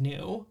was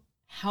new,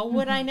 how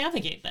would I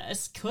navigate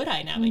this? Could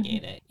I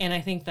navigate it? And I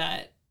think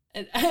that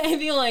I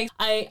feel like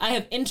I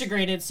have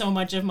integrated so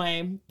much of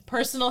my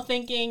personal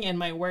thinking and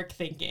my work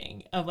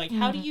thinking of like,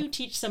 how do you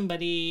teach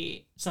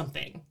somebody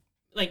something?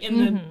 Like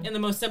in the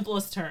most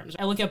simplest terms,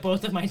 I look at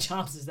both of my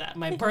jobs as that,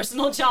 my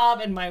personal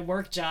job and my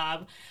work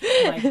job.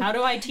 Like, how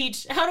do I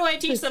teach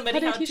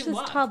somebody how to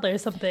walk? Toddler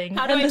something.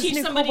 How do I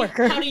teach somebody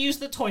how to use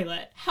the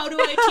toilet? How do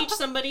I teach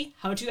somebody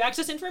how to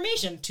access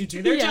information to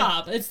do their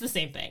job? It's the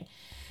same thing.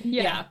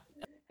 Yeah.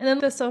 And then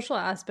the social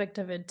aspect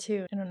of it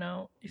too. I don't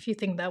know if you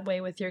think that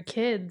way with your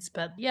kids,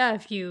 but yeah,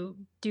 if you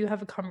do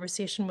have a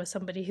conversation with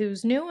somebody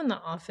who's new in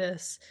the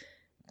office,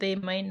 they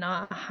might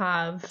not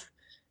have,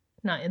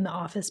 not in the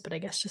office, but I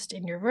guess just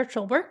in your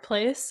virtual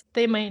workplace,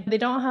 they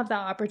don't have that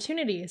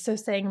opportunity. So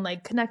saying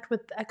like, connect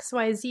with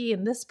XYZ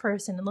and this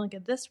person and look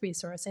at this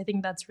resource, I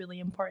think that's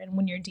really important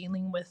when you're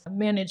dealing with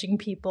managing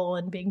people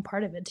and being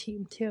part of a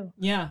team too.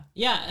 Yeah.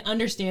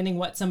 Understanding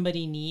what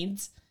somebody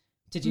needs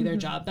to do their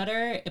job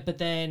better, but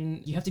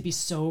then you have to be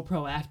so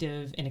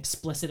proactive and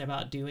explicit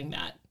about doing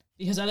that.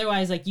 Because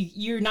otherwise, like,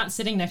 you're not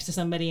sitting next to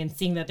somebody and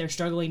seeing that they're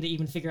struggling to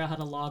even figure out how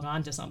to log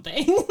on to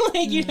something.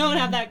 Like, you don't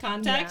have that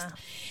context.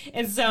 Yeah.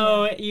 And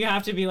so you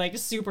have to be, like,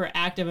 super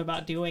active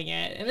about doing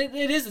it. And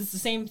it's the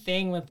same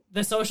thing with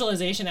the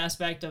socialization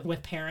aspect of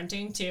with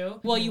parenting, too.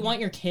 Well, you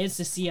want your kids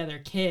to see other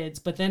kids,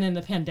 but then in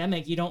the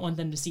pandemic, you don't want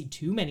them to see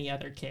too many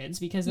other kids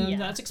because then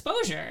that's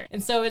exposure.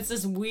 And so it's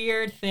this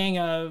weird thing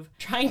of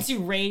trying to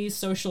raise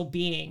social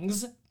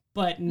beings,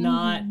 but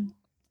not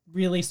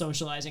really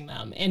socializing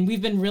them. And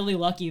we've been really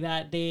lucky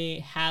that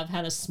they have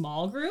had a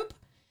small group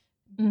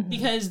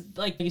because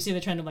like you see the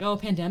trend of like, oh,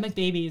 pandemic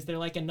babies, they're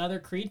like another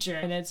creature.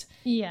 And and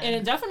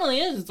it definitely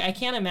is. I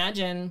can't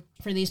imagine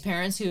for these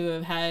parents who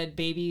have had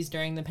babies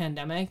during the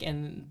pandemic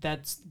and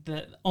that's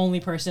the only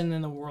person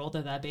in the world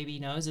that baby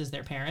knows is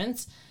their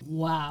parents.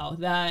 Wow,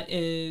 that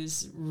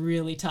is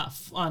really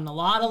tough on a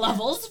lot of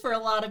levels for a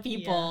lot of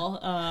people.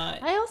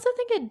 I also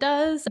think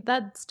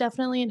that's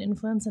definitely an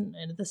influence, and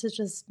this is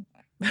just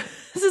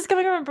this is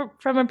coming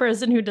from a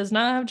person who does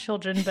not have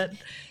children, but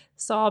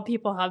saw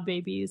people have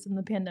babies in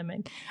the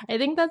pandemic. I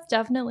think that's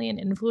definitely an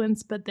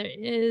influence, but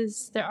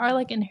there are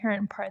like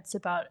inherent parts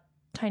about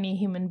tiny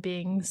human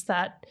beings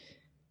that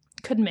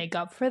could make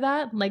up for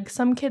that. Like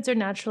some kids are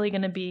naturally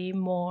going to be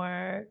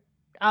more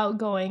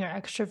outgoing or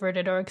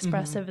extroverted or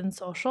expressive and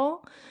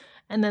social.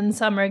 And then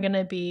some are going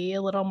to be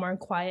a little more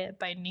quiet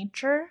by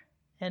nature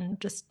and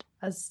just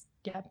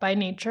by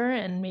nature.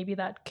 And maybe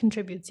that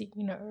contributes,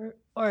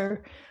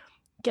 or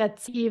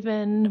gets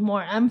even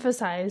more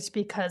emphasized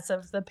because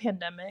of the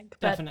pandemic.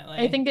 But definitely.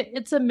 I think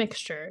it's a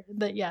mixture.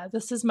 But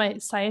this is my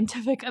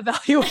scientific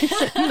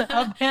evaluation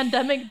of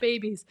pandemic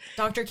babies.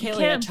 Dr.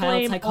 Kaylee, a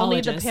child psychologist.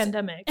 Only the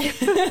pandemic.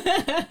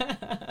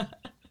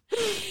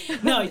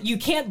 No, you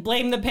can't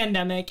blame the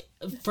pandemic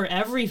for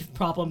every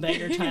problem that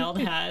your child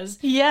has.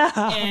 Yeah.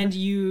 And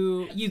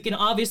you can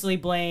obviously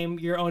blame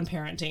your own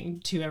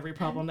parenting to every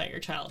problem that your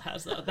child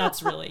has, though.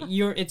 That's really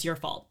it's your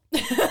fault.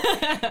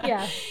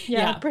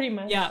 Yeah, pretty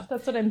much. Yeah.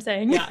 That's what I'm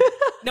saying. Yeah.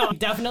 No,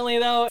 definitely,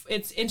 though.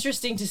 It's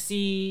interesting to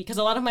see, because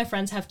a lot of my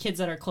friends have kids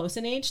that are close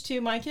in age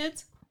to my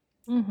kids.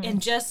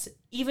 And just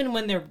even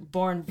when they're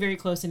born very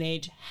close in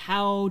age,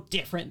 how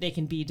different they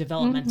can be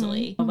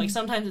developmentally. Like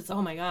sometimes it's,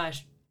 oh my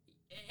gosh.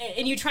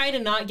 And you try to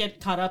not get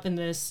caught up in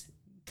this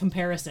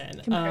comparison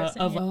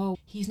of, oh,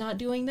 he's not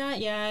doing that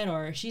yet,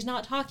 or she's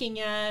not talking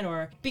yet,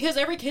 or because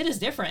every kid is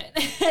different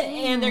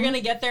and they're going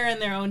to get there in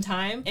their own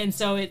time. And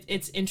so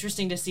it's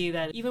interesting to see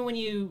that even when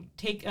you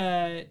take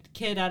a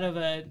kid out of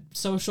a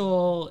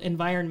social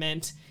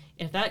environment,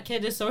 if that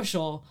kid is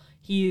social,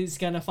 he's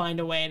going to find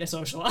a way to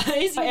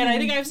socialize. And I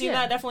think I've seen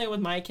that definitely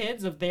with my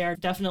kids. They are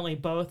definitely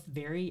both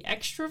very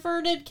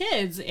extroverted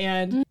kids.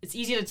 And it's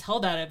easy to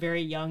tell that at a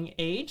very young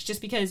age,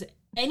 just because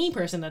any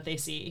person that they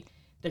see,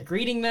 they're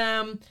greeting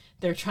them,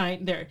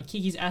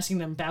 Kiki's asking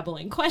them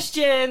babbling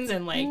questions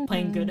and like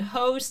playing good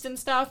host and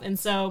stuff. And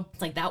so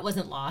it's like that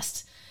wasn't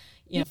lost,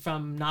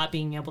 from not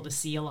being able to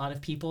see a lot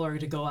of people or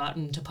to go out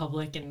into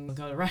public and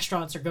go to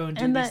restaurants or go and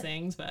do these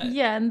things. But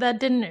and that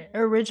didn't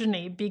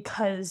originate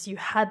because you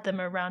had them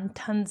around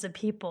tons of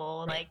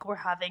people. Right. Like we're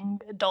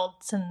having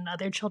adults and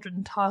other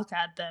children talk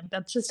at them.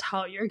 That's just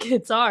how your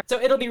kids are. So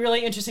it'll be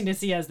really interesting to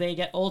see as they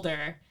get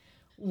older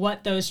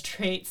what those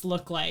traits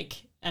look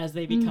like as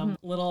they become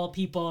little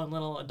people and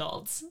little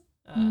adults.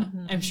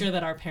 I'm sure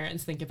that our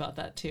parents think about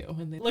that too.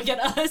 When they look at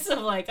us of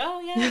like,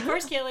 oh yeah, of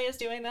course Kaylee is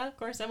doing that. Of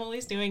course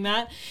Emily's doing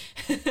that.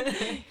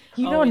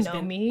 You don't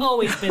know me.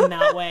 Always been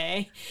that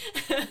way.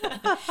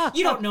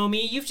 You don't know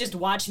me. You've just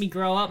watched me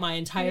grow up my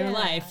entire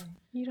life.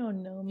 You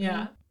don't know me.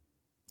 Yeah.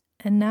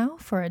 And now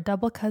for a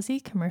Double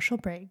Cuzzy commercial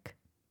break.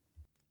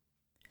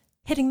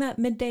 Hitting that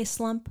midday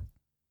slump?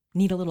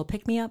 Need a little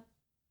pick-me-up?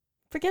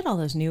 Forget all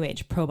those new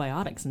age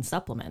probiotics and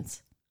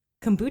supplements.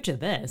 Kombucha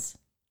this.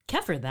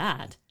 Kefir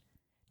that.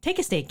 Take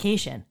a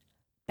staycation.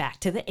 Back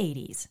to the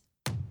 80s.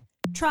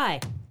 Try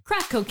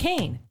crack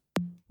cocaine.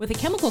 With a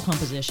chemical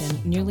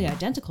composition nearly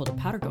identical to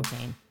powder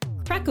cocaine,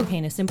 crack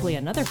cocaine is simply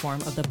another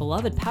form of the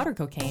beloved powder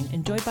cocaine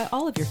enjoyed by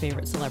all of your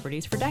favorite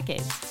celebrities for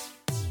decades.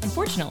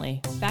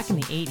 Unfortunately, back in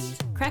the 80s,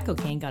 crack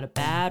cocaine got a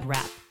bad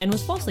rap and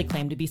was falsely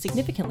claimed to be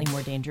significantly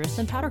more dangerous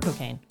than powder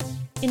cocaine.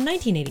 In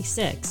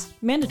 1986,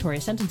 mandatory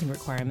sentencing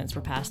requirements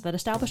were passed that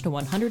established a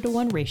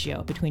 100-to-1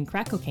 ratio between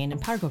crack cocaine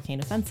and powder cocaine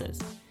offenses.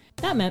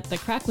 That meant that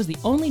crack was the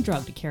only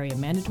drug to carry a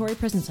mandatory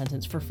prison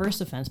sentence for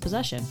first offense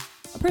possession.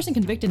 A person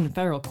convicted in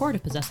federal court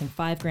of possessing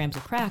 5 grams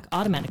of crack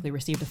automatically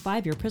received a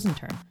 5-year prison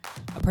term.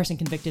 A person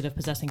convicted of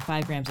possessing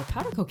 5 grams of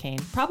powder cocaine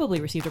probably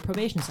received a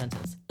probation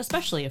sentence,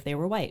 especially if they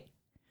were white.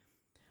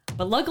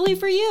 But luckily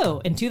for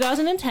you, in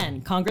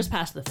 2010, Congress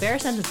passed the Fair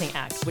Sentencing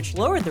Act, which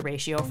lowered the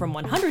ratio from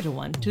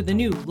 100-to-1 to the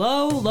new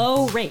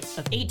low rate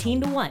of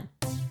 18-to-1.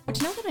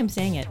 Which, now that I'm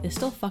saying it, is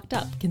still fucked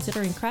up,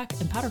 considering crack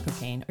and powder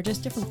cocaine are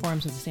just different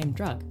forms of the same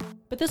drug.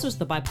 But this was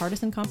the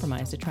bipartisan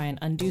compromise to try and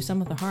undo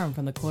some of the harm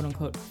from the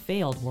quote-unquote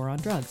failed war on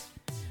drugs.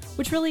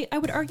 Which really, I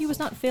would argue, was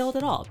not failed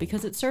at all,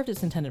 because it served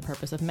its intended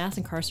purpose of mass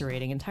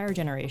incarcerating entire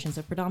generations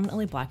of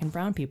predominantly black and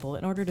brown people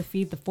in order to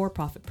feed the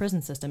for-profit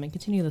prison system and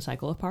continue the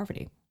cycle of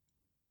poverty.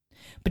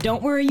 But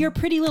don't worry your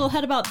pretty little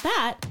head about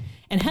that,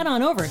 and head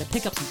on over to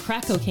pick up some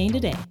crack cocaine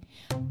today.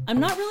 I'm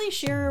not really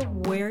sure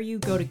where you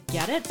go to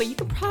get it, but you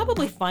can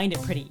probably find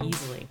it pretty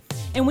easily.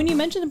 And when you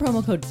mention the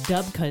promo code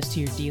DUBCUZ to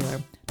your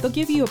dealer, they'll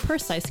give you a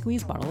purse-sized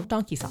squeeze bottle of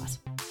donkey sauce.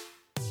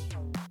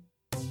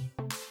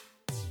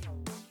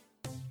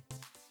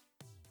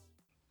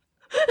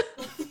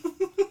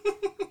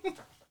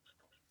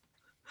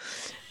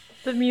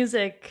 The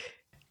music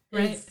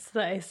right? is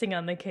the icing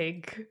on the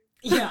cake.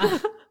 Yeah.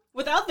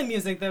 Without the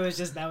music, that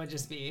would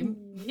just be.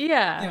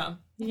 Yeah.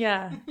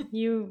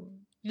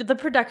 The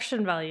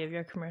production value of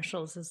your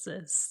commercials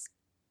is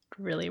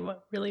really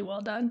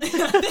well done.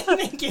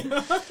 Thank you.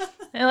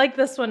 I like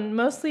this one,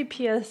 mostly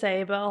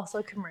PSA, but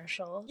also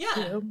commercial. Yeah,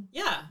 too.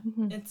 yeah.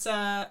 Mm-hmm. It's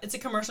a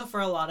commercial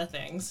for a lot of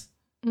things.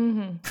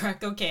 Mm-hmm.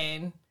 Crack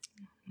cocaine,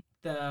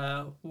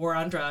 the war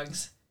on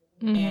drugs,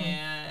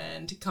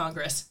 and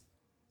Congress.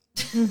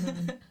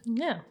 Mm-hmm.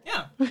 Yeah.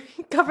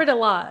 Covered a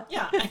lot.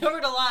 Yeah, I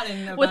covered a lot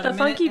in about with a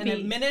funky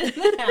beat. A minute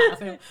and a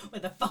half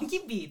with a funky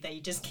beat that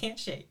you just can't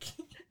shake.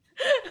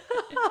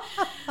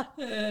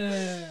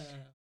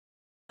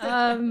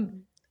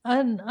 On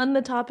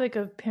the topic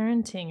of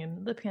parenting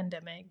and the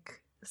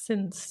pandemic,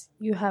 since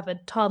you have a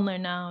toddler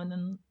now and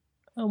then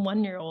a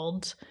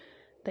 1-year-old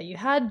that you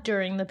had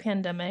during the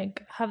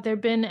pandemic, have there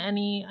been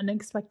any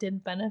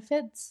unexpected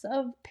benefits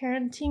of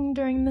parenting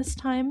during this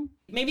time?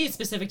 Maybe it's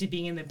specific to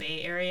being in the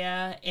Bay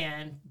Area,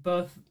 and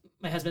both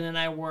my husband and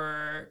I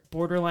were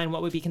borderline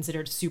what would be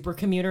considered super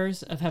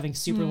commuters, of having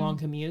super long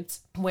commutes,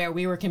 where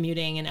we were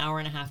commuting an hour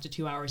and a half to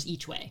 2 hours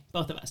each way,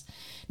 both of us.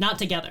 Not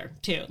together,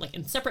 too, like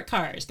in separate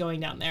cars going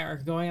down there, or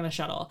going on a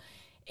shuttle.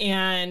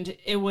 And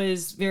it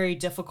was very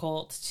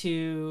difficult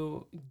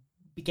to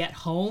get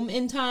home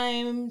in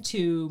time,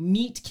 to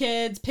meet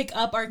kids, pick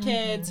up our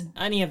kids,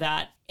 any of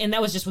that. And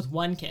that was just with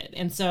one kid.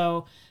 And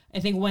so I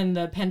think when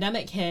the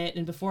pandemic hit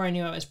and before I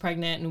knew I was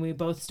pregnant and we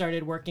both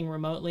started working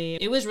remotely,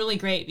 it was really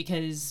great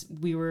because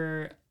we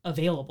were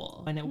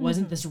available and it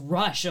wasn't this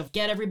rush of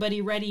get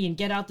everybody ready and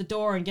get out the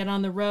door and get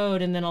on the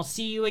road and then I'll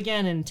see you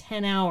again in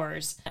 10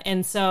 hours.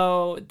 And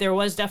so there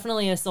was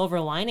definitely a silver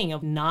lining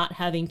of not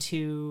having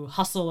to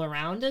hustle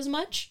around as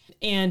much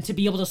and to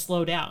be able to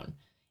slow down.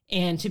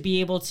 And to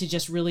be able to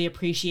just really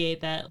appreciate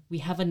that we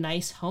have a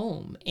nice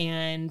home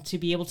and to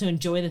be able to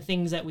enjoy the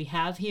things that we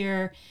have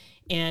here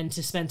and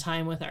to spend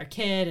time with our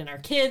kid and our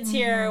kids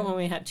here when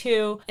we had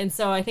 2. And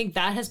so I think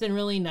that has been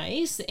really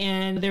nice.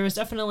 And there was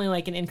definitely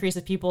like an increase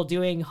of people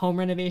doing home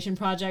renovation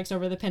projects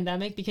over the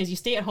pandemic because you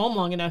stay at home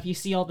long enough, you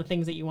see all the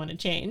things that you want to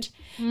change.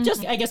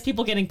 Just, I guess,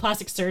 people getting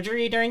plastic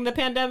surgery during the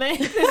pandemic.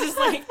 This is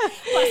like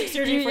plastic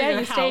surgery for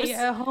your house. You stay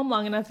at home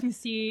long enough, you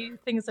see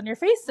things on your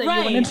face that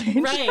you want to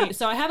change. Right.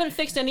 So I haven't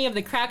fixed any of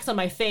the cracks on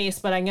my face,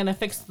 but I'm going to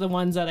fix the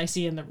ones that I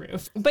see in the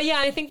roof. But yeah,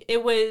 I think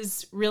it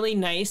was really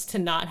nice to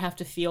not have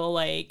to feel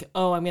like,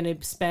 oh, I'm going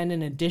to spend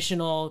an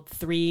additional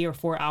 3 or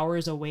 4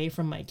 hours away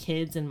from my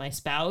kids and my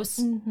spouse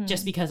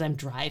just because I'm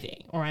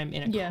driving or I'm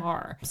in a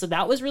car. So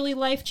that was really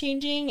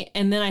life-changing.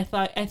 And then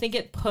I think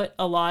it put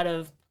a lot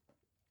of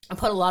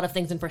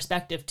things in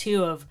perspective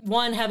too, of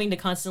one, having to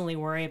constantly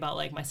worry about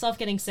like myself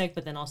getting sick,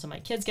 but then also my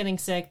kids getting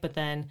sick, but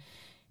then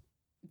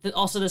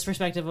also this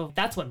perspective of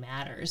that's what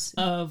matters,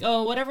 of,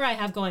 oh, whatever I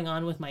have going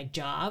on with my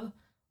job,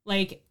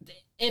 like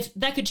if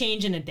that could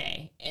change in a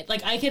day,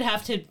 like I could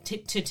have to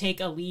take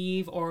a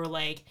leave or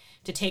like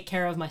to take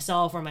care of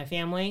myself or my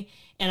family,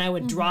 and I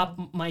would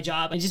drop my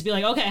job and just be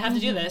like, okay, I have to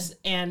do this,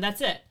 and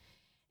that's it.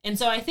 And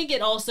so I think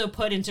it also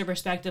put into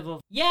perspective of,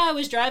 yeah, I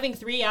was driving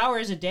 3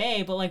 hours a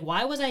day, but like,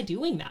 why was I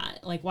doing that?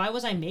 Like, why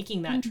was I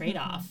making that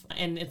trade-off?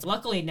 And it's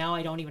luckily now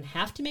I don't even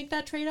have to make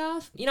that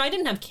trade-off. You know, I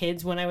didn't have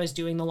kids when I was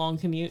doing the long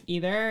commute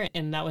either.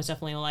 And that was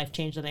definitely a life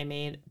change that I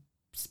made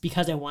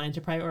because I wanted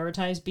to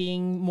prioritize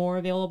being more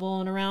available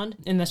and around.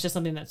 And that's just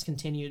something that's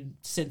continued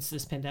since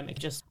this pandemic.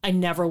 Just, I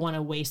never want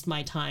to waste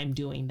my time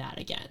doing that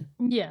again.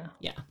 Yeah.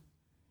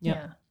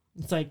 Yeah.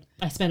 It's like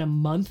I spent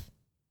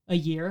a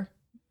year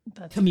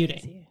That's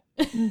commuting.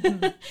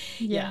 Mm-hmm.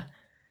 Yeah.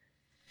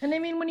 And I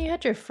mean, when you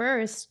had your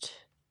first,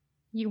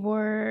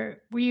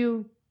 were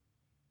you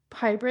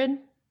hybrid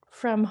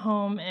from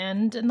home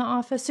and in the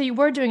office? So you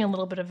were doing a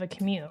little bit of a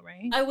commute,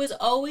 right? I was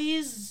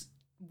always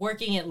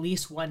working at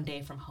least one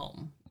day from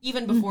home,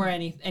 even before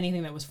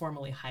anything that was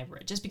formally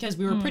hybrid, just because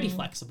we were pretty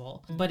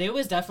flexible. But it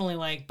was definitely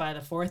like by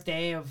the fourth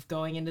day of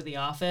going into the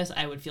office,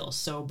 I would feel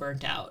so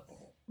burnt out.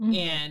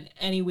 And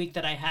any week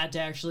that I had to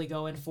actually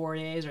go in 4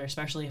 days, or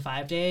especially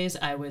 5 days,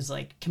 I was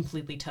like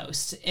completely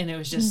toast. And it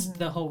was just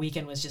the whole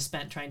weekend was just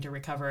spent trying to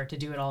recover to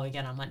do it all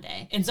again on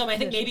Monday. And so I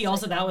think maybe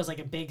also that was like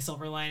a big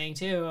silver lining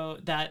too,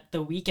 that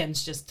the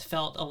weekends just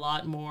felt a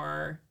lot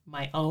more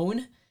my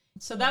own.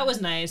 So that was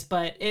nice,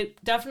 but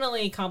it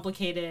definitely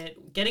complicated.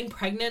 Getting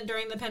pregnant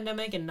during the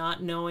pandemic and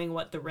not knowing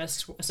what the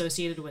risks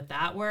associated with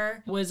that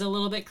was a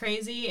little bit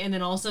crazy. And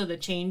then also the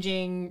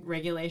changing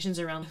regulations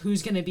around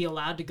who's going to be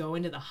allowed to go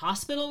into the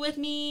hospital with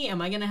me.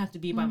 Am I going to have to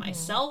be by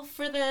myself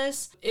for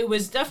this? It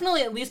was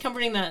definitely at least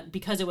comforting that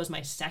because it was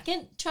my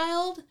second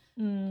child,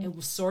 it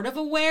was sort of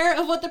aware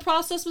of what the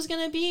process was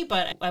going to be,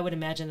 but I would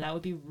imagine that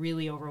would be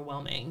really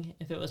overwhelming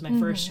if it was my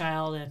first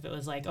child and if it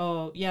was like,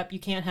 oh, yep, you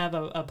can't have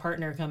a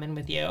partner come in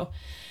with you.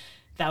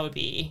 That would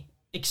be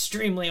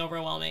extremely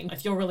overwhelming. I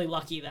feel really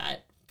lucky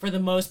that, for the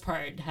most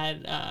part,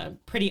 had a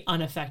pretty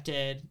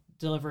unaffected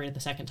delivery the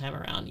second time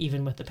around,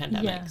 even with the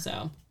pandemic.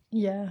 So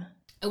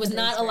I was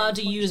not allowed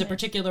to use a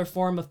particular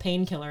form of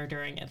painkiller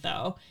during it,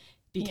 though,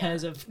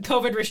 because of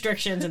COVID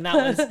restrictions, and that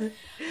was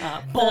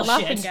bullshit.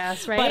 Laughing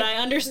gas, right? But I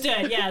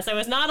understood, yes. I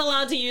was not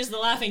allowed to use the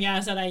laughing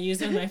gas that I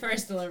used in my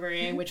first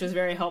delivery, which was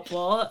very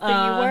helpful. But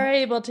you were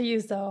able to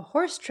use the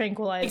horse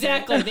tranquilizer.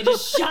 Exactly. They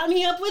just shot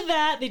me up with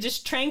that. They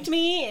just tranked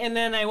me, and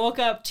then I woke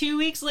up 2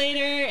 weeks later,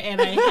 and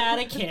I had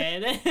a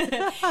kid.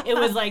 It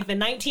was like the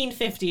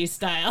 1950s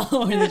style,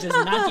 where they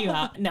just knock you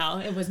out. No,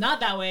 it was not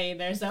that way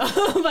either, so.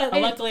 But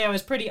luckily, I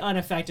was pretty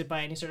unaffected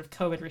by any sort of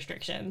COVID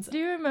restrictions. Do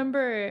you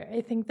remember, I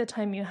think, the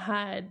time you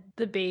had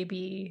the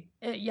baby?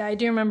 Yeah, I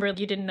do remember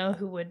you didn't know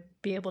who would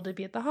be able to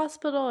be at the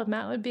hospital and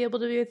Matt would be able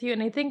to be with you.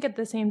 And I think at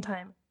the same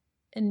time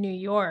in New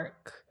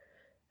York,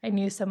 I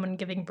knew someone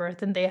giving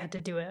birth and they had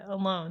to do it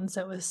alone.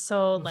 So it was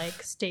so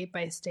like state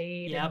by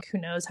state, and who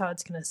knows how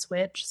it's going to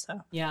switch.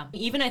 So yeah,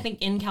 even I think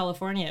in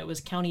California, it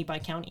was county by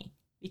county.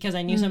 Because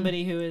I knew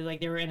somebody who was like,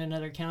 they were in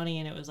another county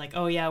and it was like,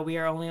 oh yeah,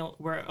 we're only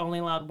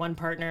allowed one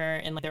partner,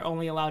 and like they're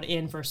only allowed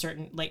in for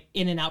certain like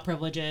in and out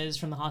privileges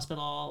from the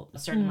hospital a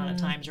certain amount of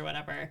times or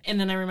whatever. And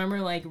then I remember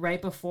like right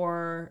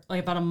before,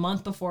 like about a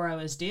month before I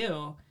was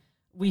due,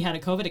 we had a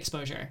COVID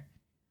exposure.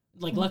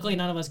 Like luckily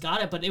none of us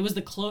got it, but it was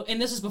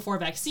and this was before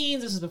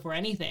vaccines, this was before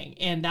anything.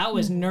 And that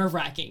was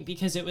nerve-wracking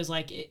because it was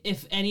like,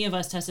 if any of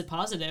us tested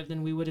positive,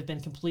 then we would have been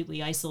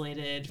completely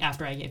isolated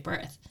after I gave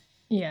birth.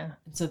 Yeah.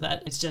 So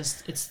that it's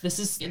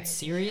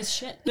serious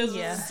shit. This is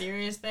a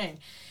serious thing.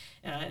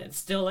 It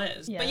still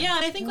is. Yeah. But yeah,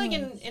 and I think like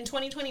in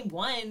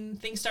 2021,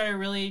 things started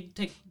really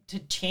to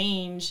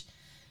change.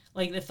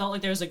 Like it felt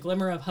like there was a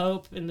glimmer of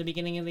hope in the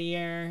beginning of the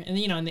year, and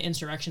and the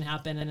insurrection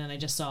happened, and then I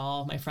just saw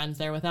all my friends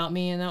there without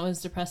me, and that was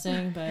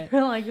depressing. But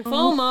like,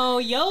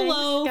 FOMO,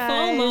 YOLO,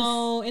 thanks,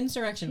 FOMO,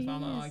 insurrection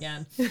FOMO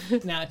again.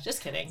 No,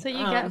 just kidding. So you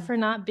get for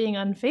not being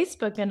on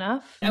Facebook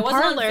enough. I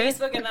wasn't on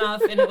Facebook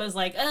enough, and it was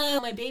like,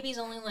 oh, my baby's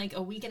only like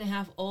a week and a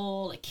half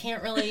old. I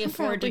can't really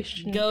afford to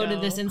go to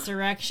this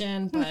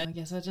insurrection, but I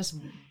guess I just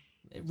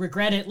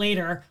regret it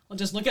later. I'll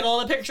just look at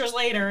all the pictures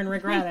later and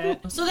regret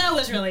it. So that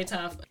was really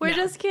tough. We're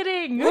just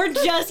kidding. We're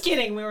just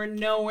kidding. We were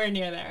nowhere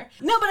near there.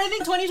 No, but I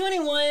think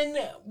 2021,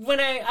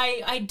 when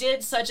I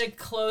did such a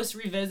close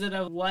revisit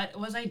of what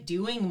was I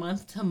doing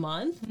month to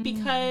month,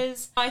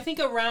 because I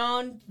think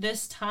around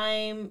this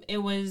time, it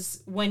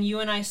was when you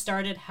and I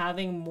started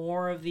having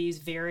more of these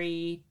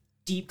very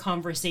deep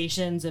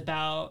conversations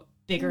about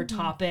bigger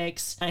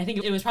topics. I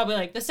think it was probably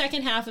like the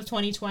second half of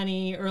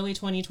 2020, early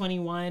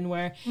 2021,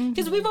 where,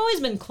 because we've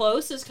always been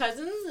close as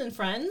cousins and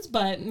friends,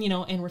 but,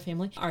 and we're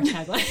family, our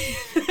tagline.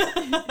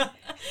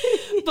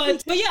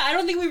 but yeah, I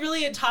don't think we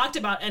really had talked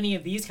about any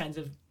of these kinds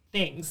of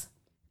things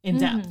in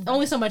depth.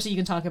 Only so much that you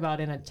can talk about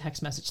in a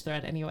text message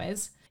thread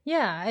anyways.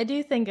 Yeah, I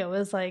do think it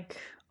was like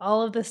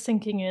all of this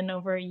sinking in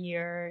over a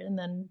year, and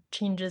then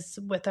changes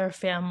with our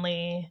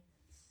family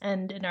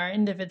and in our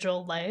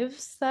individual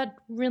lives that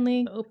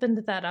really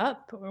opened that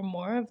up, or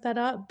more of that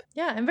up.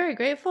 Yeah, I'm very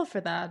grateful for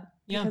that.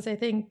 Because I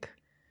think,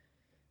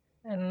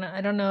 and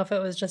I don't know if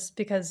it was just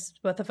because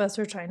both of us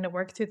were trying to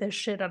work through this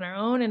shit on our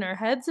own in our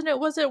heads and it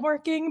wasn't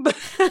working, but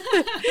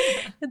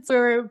we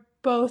were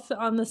both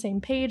on the same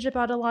page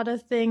about a lot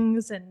of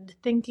things and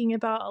thinking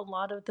about a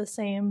lot of the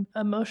same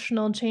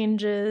emotional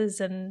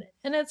changes. And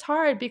it's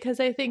hard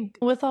because I think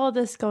with all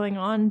this going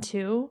on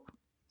too,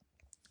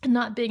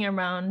 not being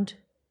around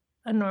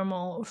a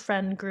normal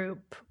friend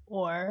group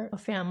or a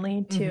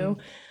family too,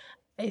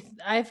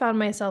 I found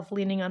myself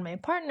leaning on my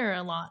partner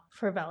a lot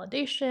for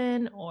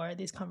validation or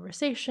these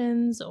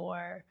conversations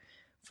or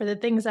for the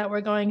things that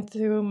were going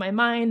through my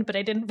mind, but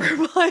I didn't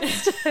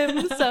verbalize to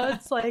him. So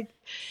it's like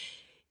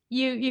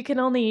you can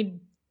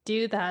only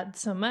do that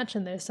so much,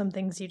 and there's some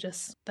things you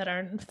just that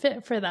aren't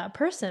fit for that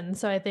person.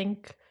 So I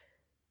think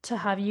to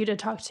have you to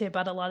talk to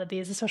about a lot of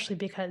these, especially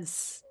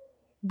because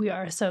we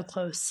are so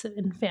close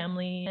in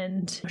family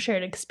and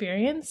shared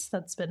experience,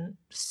 that's been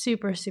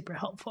super, super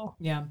helpful.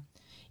 Yeah.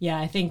 Yeah,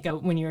 I think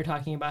when you were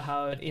talking about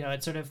how,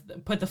 it sort of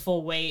put the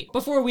full weight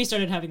before we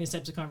started having these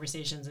types of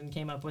conversations and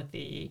came up with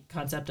the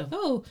concept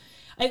of,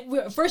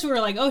 first we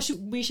were like,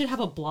 we should have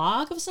a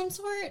blog of some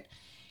sort.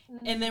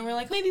 And then we're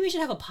like, maybe we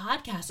should have a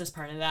podcast as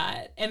part of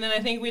that. And then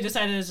I think we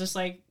decided it's just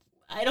like,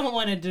 I don't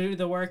want to do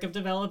the work of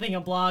developing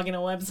a blog and a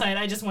website.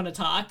 I just want to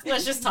talk.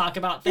 Let's just talk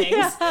about things.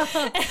 Let's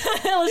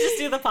just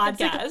do the podcast. It's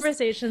the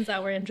conversations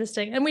that were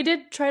interesting. And we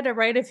did try to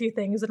write a few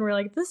things and we're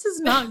like, this is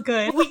not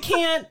good. We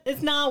can't.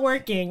 It's not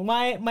working.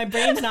 My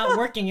brain's not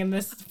working in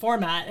this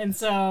format. And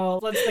so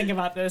let's think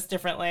about this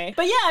differently.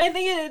 But yeah, I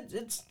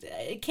think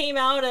it came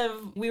out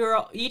of, we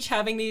were each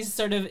having these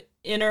sort of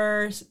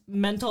inner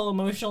mental,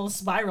 emotional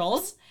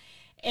spirals.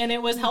 And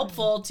it was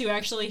helpful to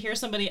actually hear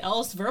somebody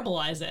else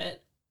verbalize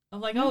it. I'm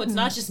like, it's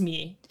not just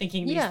me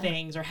thinking these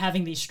things or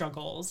having these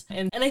struggles.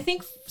 And I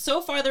think so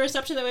far the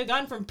reception that we've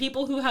gotten from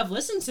people who have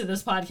listened to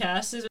this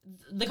podcast is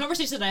the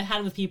conversations that I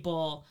had with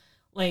people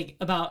like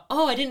about,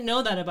 I didn't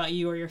know that about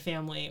you or your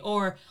family,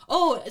 or,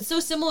 it's so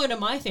similar to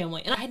my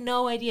family. And I had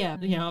no idea,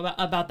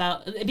 about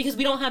that, because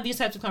we don't have these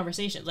types of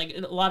conversations. Like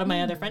a lot of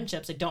my other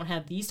friendships, I don't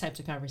have these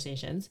types of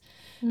conversations.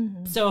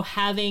 Mm-hmm. So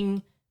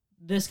having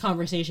this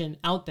conversation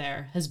out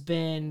there has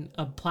been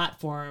a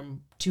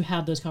platform to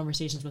have those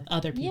conversations with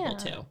other people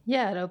too.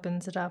 Yeah, it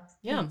opens it up.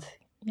 Yeah. With,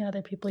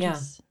 other people. Yeah.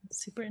 It's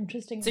super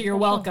interesting. So you're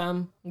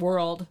welcome,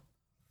 world.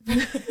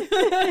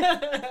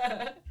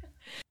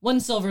 One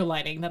silver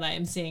lining that I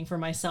am seeing for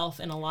myself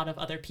and a lot of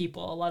other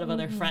people, a lot of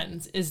other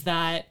friends, is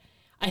that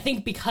I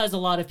think because a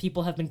lot of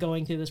people have been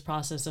going through this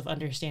process of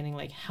understanding,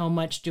 like, how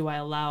much do I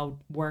allow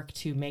work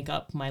to make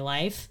up my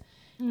life?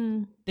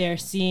 They're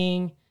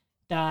seeing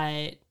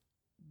that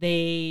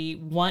they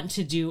want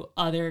to do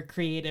other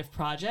creative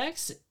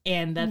projects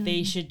and that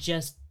they should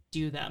just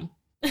do them.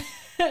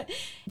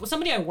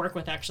 Somebody I work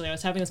with, actually, I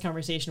was having this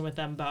conversation with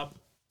them about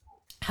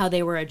how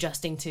they were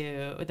adjusting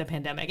to the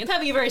pandemic and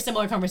having a very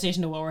similar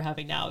conversation to what we're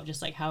having now,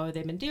 just like how have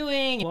they been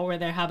doing, what were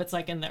their habits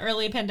like in the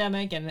early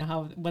pandemic, and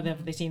what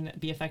have they seen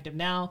be effective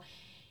now.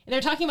 And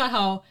they're talking about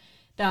how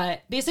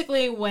that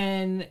basically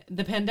when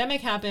the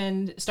pandemic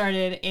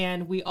started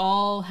and we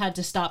all had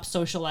to stop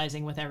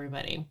socializing with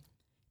everybody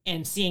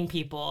and seeing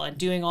people and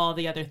doing all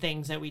the other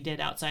things that we did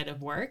outside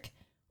of work,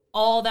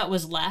 all that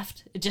was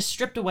left, it just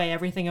stripped away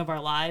everything of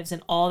our lives,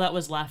 and all that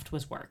was left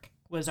was work,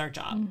 was our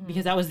job,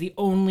 because that was the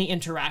only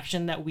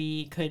interaction that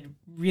we could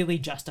really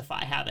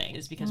justify having,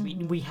 is because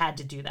we had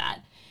to do that.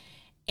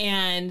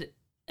 And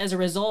as a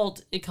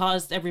result, it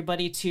caused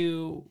everybody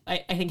to, I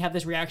think, have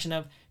this reaction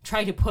of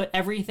try to put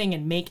everything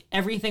and make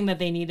everything that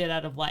they needed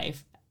out of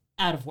life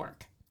out of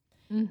work.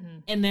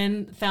 And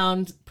then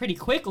found pretty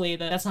quickly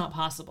that that's not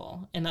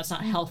possible and that's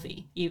not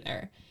healthy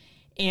either.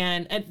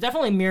 And it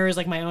definitely mirrors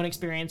like my own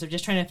experience of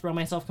just trying to throw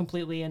myself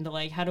completely into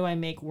like, how do I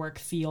make work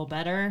feel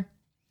better?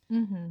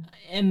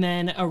 And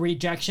then a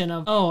rejection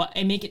of,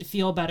 I make it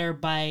feel better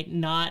by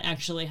not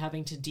actually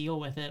having to deal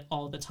with it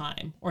all the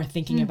time, or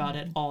thinking about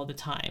it all the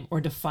time, or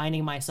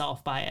defining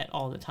myself by it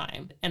all the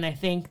time. And I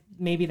think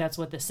maybe that's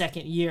what the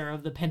second year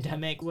of the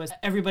pandemic was.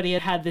 Everybody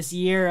had this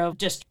year of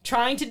just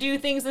trying to do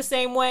things the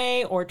same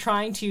way, or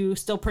trying to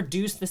still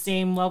produce the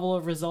same level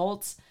of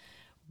results,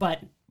 but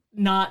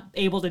not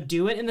able to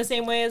do it in the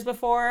same way as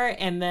before.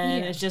 And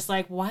then it's just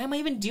like, why am I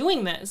even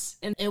doing this?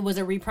 And it was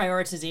a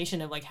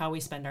reprioritization of like how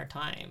we spend our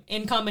time,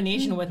 in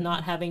combination with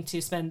not having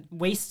to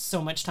waste so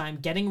much time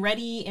getting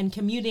ready and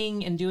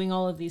commuting and doing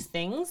all of these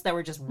things that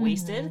were just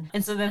wasted.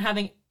 And so then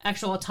having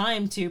actual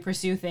time to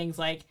pursue things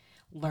like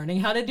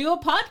learning how to do a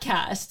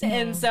podcast.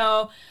 And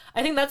so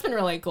I think that's been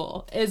really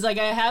cool. Is like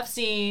I have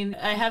seen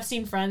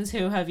friends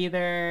who have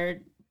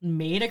either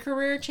made a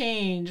career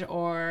change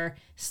or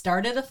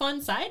started a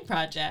fun side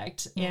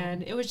project.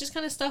 And it was just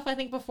kind of stuff I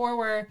think before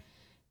where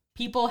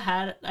people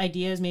had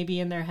ideas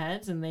maybe in their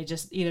heads and they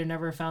just either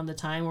never found the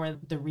time or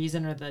the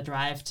reason or the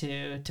drive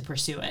to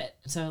pursue it.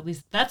 So at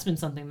least that's been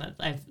something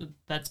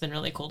that's been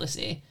really cool to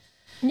see.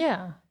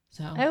 Yeah.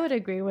 So I would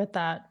agree with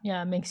that.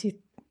 Yeah. It makes you,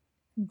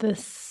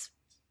 this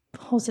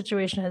whole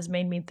situation has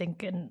made me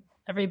think, and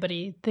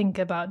everybody think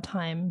about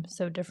time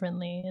so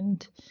differently.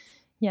 And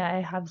yeah,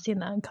 I have seen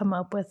that come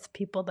up with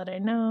people that I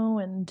know.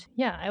 And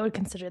yeah, I would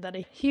consider that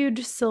a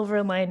huge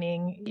silver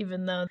lining,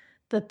 even though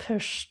the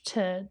push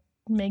to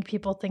make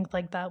people think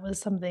like that was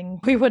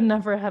something we would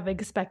never have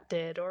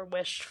expected or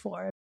wished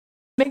for. It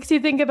makes you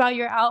think about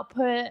your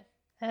output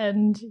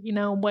and,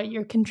 what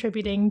you're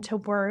contributing to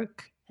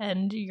work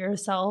and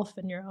yourself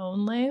and your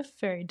own life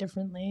very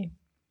differently.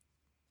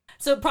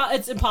 So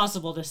it's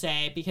impossible to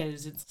say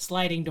because it's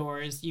sliding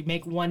doors. You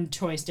make one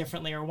choice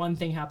differently or one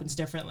thing happens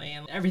differently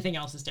and everything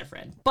else is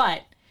different.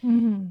 But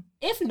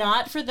if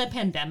not for the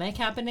pandemic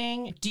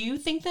happening, do you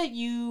think that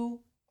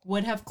you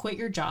would have quit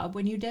your job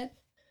when you did?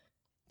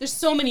 There's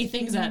so many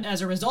things that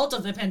as a result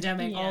of the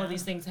pandemic, all of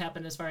these things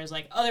happened as far as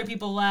like other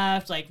people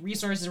left, like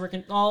resources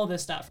working, all of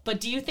this stuff.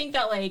 But do you think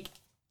that like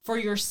for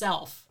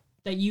yourself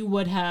that you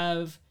would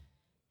have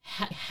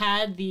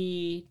had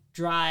the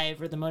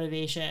drive or the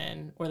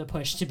motivation or the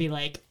push to be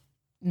like,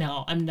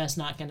 no, I'm just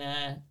not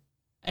gonna,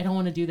 I don't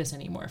want to do this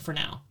anymore for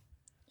now?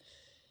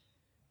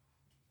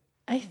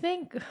 I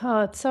think,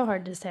 it's so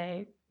hard to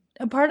say.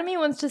 A part of me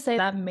wants to say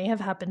that may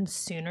have happened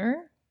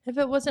sooner if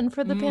it wasn't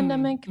for the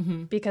pandemic,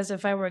 because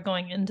if I were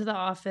going into the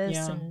office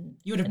and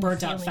you would have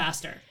burnt out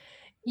faster.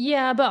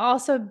 Yeah, but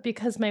also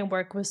because my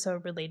work was so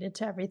related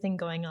to everything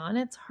going on,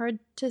 it's hard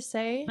to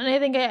say. And I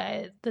think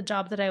the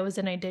job that I was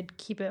in, I did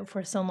keep it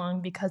for so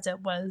long because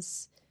it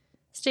was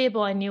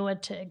stable. I knew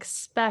what to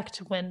expect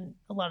when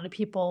a lot of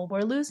people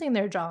were losing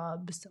their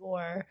jobs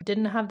or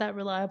didn't have that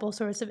reliable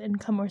source of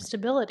income or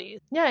stability.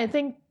 Yeah, I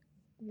think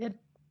it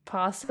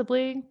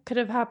possibly could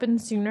have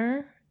happened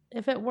sooner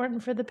if it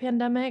weren't for the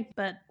pandemic,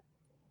 but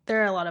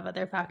there are a lot of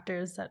other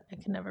factors that I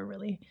can never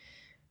really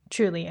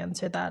truly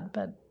answer that.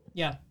 But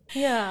yeah.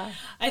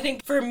 I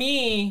think for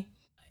me,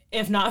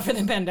 if not for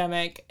the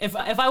pandemic, if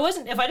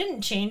I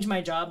didn't change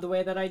my job the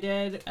way that I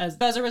did as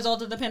a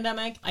result of the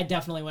pandemic, I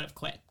definitely would have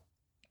quit.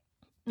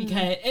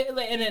 Because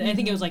I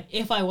think it was like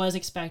if I was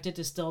expected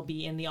to still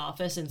be in the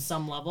office in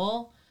some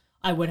level,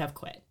 I would have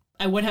quit.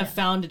 I would have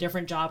found a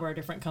different job or a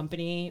different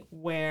company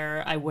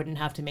where I wouldn't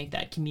have to make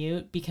that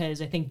commute, because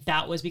I think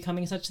that was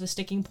becoming such the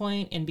sticking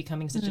point and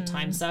becoming such a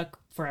time suck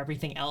for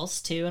everything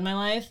else too in my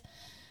life,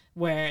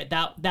 where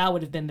that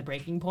would have been the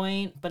breaking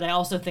point. But I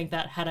also think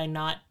that had I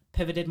not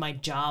pivoted my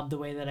job the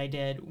way that I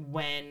did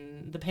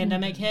when the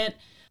pandemic hit,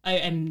 I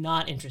am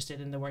not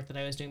interested in the work that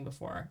I was doing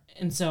before.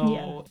 And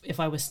so if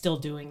I was still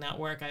doing that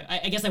work,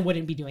 I guess I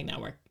wouldn't be doing that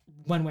work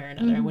one way or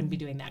another. I wouldn't be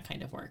doing that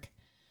kind of work.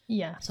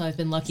 Yeah. So I've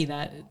been lucky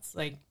that it's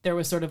like there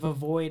was sort of a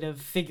void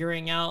of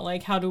figuring out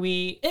like how do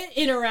we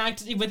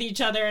interact with each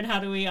other and how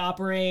do we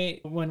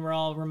operate when we're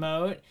all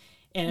remote.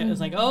 And it was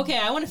like, oh, okay,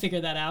 I want to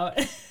figure that out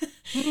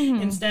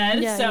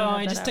instead. So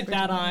I just took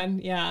that on.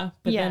 Yeah.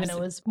 But then and it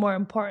was more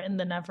important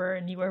than ever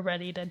and you were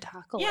ready to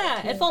tackle it.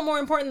 Yeah, it felt more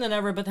important than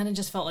ever, but then it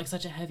just felt like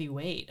such a heavy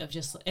weight of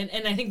just,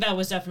 and I think that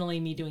was definitely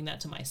me doing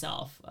that to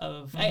myself.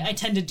 I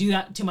tend to do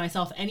that to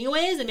myself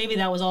anyways. And maybe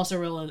that was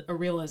also a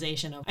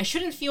realization of I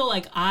shouldn't feel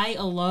like I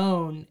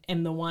alone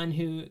am the one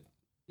who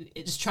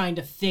is trying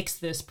to fix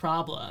this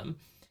problem,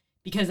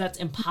 because that's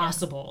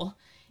impossible.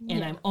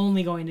 And I'm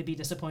only going to be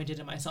disappointed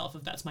in myself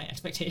if that's my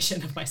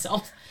expectation of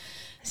myself.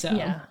 So,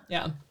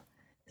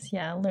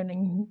 yeah,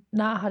 learning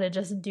not how to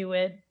just do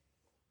it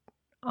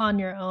on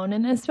your own.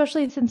 And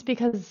especially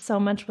because so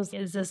much was,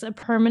 is this a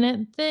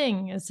permanent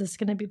thing? Is this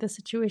going to be the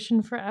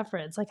situation forever?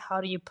 It's like, how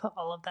do you put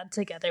all of that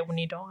together when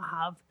you don't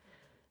have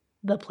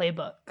the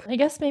playbook? I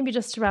guess maybe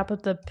just to wrap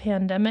up the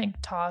pandemic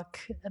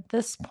talk at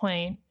this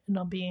point,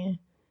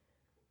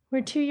 we're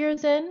 2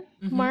 years in.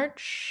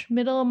 March,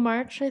 middle of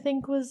March, I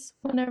think, was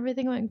when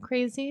everything went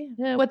crazy.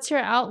 What's your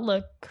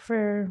outlook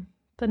for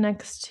the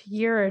next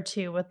year or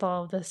two with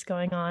all of this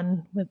going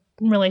on in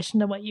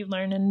relation to what you've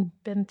learned and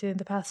been through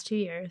the past 2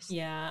 years?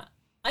 Yeah,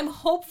 I'm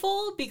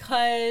hopeful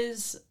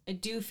because I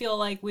do feel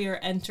like we're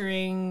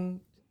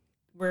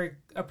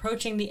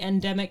approaching the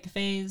endemic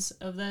phase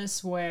of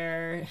this,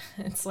 where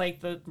it's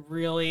like the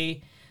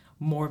really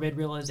morbid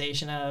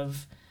realization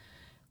of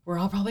we're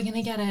all probably going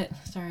to get it.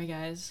 Sorry,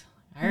 guys.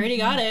 I already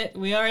got it.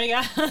 We already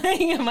got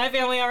it. My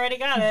family already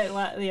got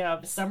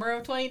it. Summer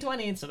of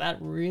 2020. So that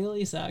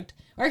really sucked.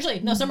 Or actually,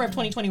 no, summer of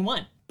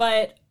 2021.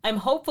 But I'm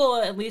hopeful,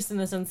 at least in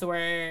the sense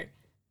where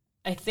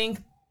I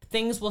think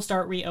things will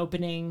start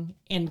reopening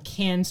and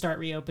can start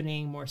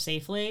reopening more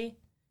safely,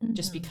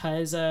 just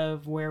because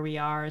of where we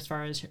are as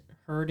far as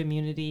herd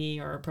immunity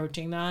or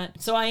approaching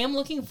that. So I am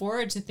looking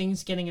forward to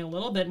things getting a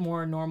little bit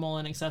more normal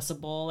and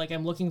accessible. Like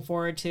I'm looking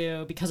forward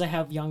to, because I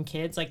have young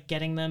kids, like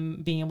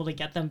being able to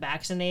get them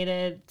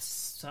vaccinated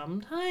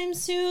sometime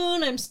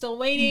soon. I'm still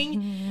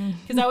waiting,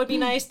 because that would be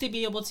nice to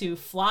be able to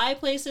fly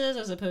places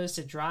as opposed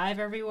to drive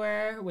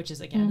everywhere, which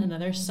is again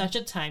another such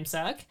a time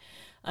suck,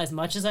 as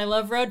much as I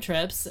love road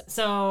trips.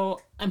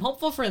 So I'm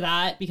hopeful for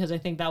that, because I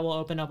think that will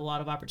open up a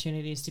lot of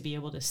opportunities to be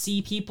able to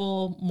see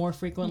people more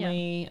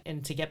frequently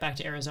and to get back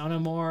to Arizona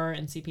more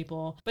and see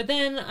people. But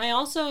then I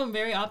also am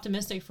very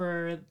optimistic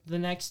for the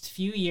next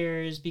few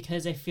years,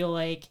 because I feel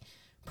like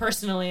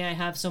personally I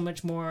have so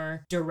much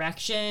more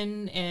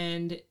direction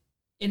and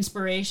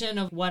inspiration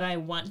of what I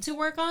want to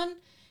work on,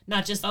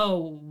 not just,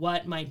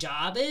 what my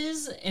job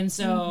is. And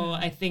so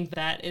I think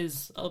that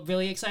is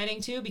really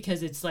exciting too,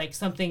 because it's like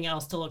something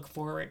else to look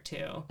forward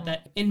to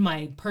that in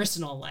my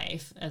personal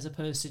life, as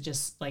opposed to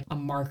just like a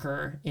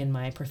marker in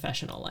my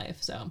professional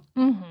life. So,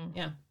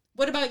 yeah.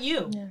 What about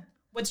you? Yeah.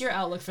 What's your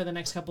outlook for the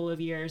next couple of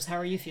years? How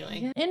are you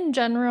feeling? In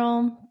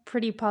general,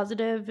 pretty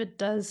positive. It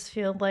does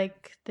feel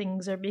like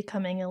things are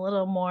becoming a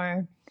little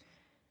more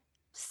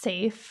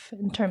safe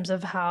in terms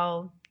of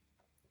how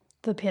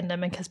the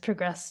pandemic has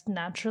progressed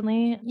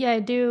naturally. Yeah, I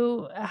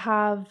do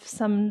have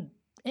some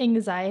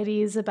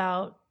anxieties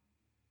about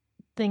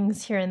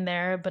things here and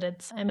there,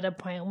 but I'm at a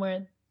point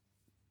where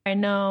I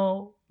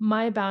know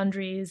my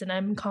boundaries and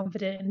I'm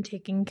confident in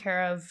taking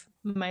care of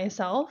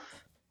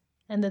myself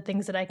and the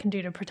things that I can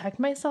do to protect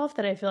myself,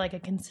 that I feel like I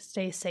can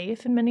stay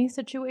safe in many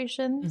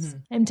situations.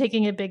 Mm-hmm. I'm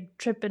taking a big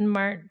trip in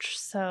March,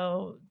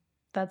 so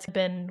that's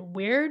been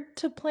weird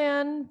to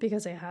plan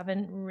because I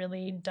haven't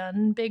really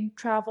done big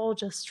travel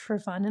just for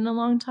fun in a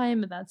long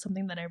time, but that's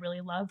something that I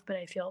really love, but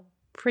I feel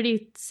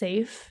pretty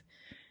safe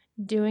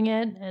doing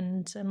it.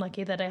 And I'm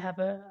lucky that I have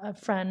a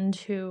friend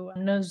who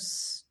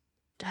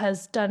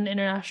has done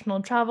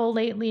international travel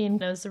lately and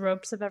knows the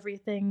ropes of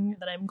everything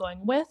that I'm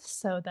going with.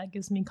 So that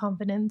gives me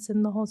confidence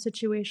in the whole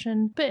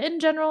situation. But in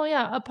general,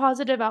 yeah, a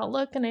positive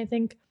outlook. And I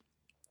think,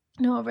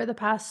 over the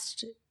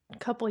past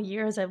couple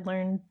years, I've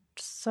learned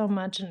so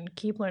much and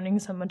keep learning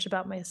so much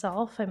about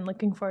myself. I'm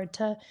looking forward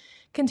to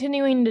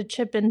continuing to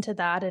chip into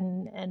that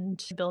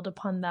and build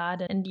upon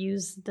that and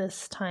use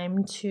this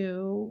time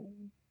to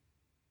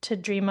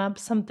dream up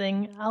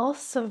something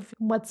else of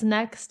what's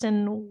next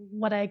and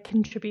what I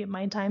contribute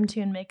my time to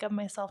and make of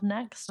myself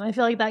next. I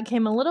feel like that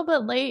came a little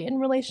bit late in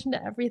relation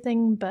to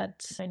everything,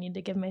 but I need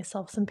to give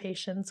myself some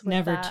patience with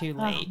Never that. Too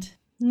late.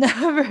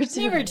 Never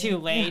too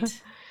late. Yeah.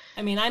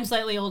 I mean, I'm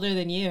slightly older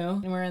than you,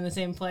 and we're in the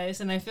same place,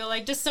 and I feel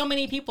like just so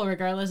many people,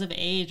 regardless of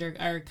age,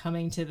 are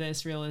coming to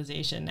this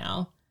realization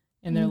now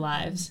in their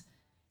lives.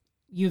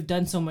 You've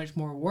done so much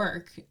more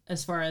work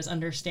as far as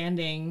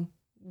understanding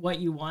what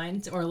you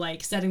want, or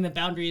like setting the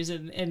boundaries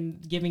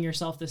and giving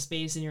yourself the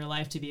space in your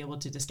life to be able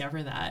to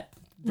discover that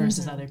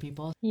versus other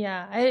people.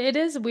 Yeah, it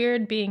is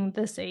weird being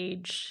this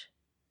age,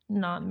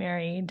 not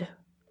married,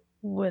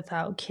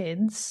 without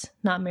kids,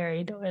 not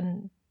married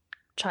and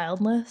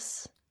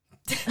childless.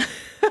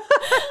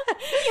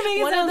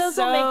 One of those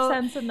will make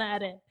sense in the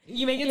edit.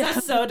 You make it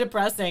sound so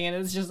depressing, and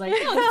it's just like,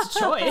 oh, it's a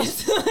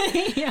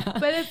choice. Yeah.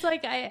 But it's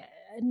like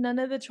none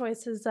of the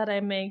choices that I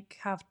make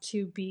have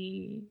to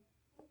be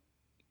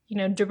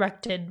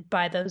directed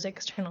by those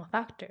external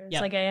factors.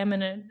 Yep. Like I am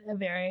in a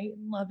very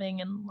loving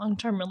and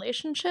long-term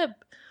relationship,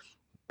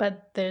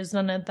 but there's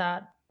none of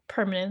that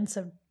permanence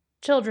of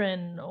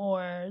children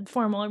or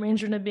formal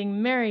arrangement of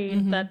being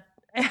married that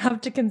I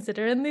have to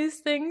consider in these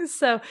things.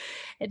 So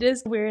it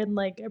is weird,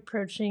 like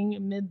approaching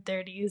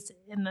mid-30s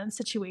in that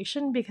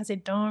situation because I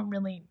don't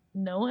really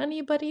know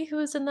anybody who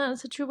is in that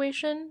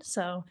situation.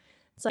 So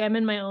it's like I'm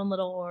in my own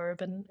little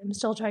orb and I'm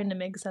still trying to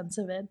make sense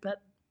of it,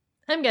 but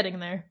I'm getting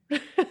there.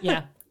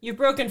 Yeah. You've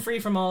broken free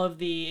from all of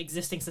the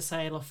existing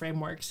societal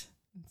frameworks.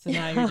 So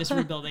now you're just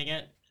rebuilding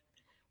it.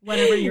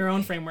 Whatever your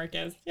own framework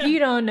is. Yeah. You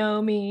don't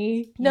know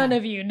me. None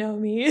of you know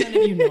me. None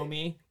of you know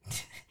me.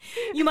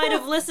 You might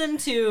have listened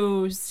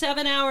to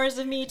 7 hours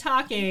of me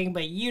talking,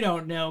 but you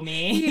don't know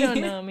me. You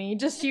don't know me.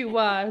 Just you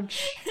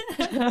watch.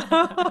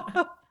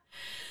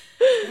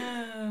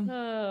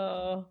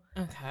 Oh.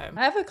 Okay.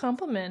 I have a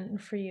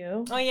compliment for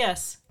you. Oh,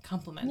 yes.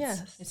 Compliments.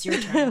 Yes. It's your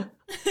turn.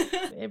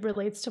 It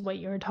relates to what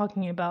you were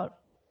talking about,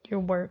 your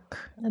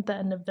work at the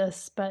end of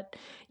this, but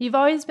you've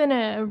always been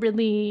a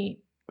really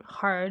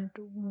hard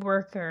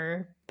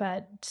worker,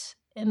 but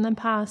in the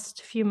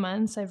past few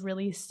months, I've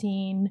really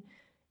seen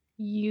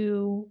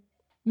you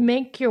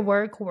make your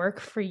work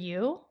for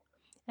you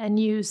and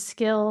use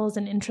skills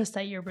and interests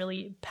that you're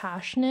really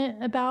passionate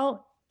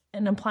about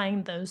and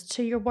applying those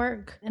to your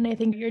work. And I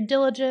think your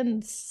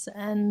diligence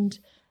and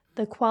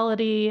the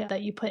quality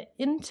that you put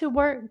into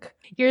work,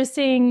 you're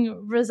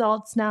seeing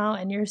results now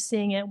and you're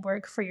seeing it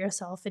work for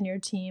yourself and your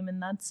team.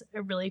 And that's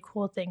a really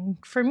cool thing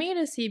for me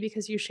to see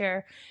because you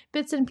share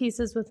bits and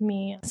pieces with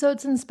me. So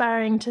it's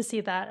inspiring to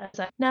see that as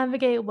I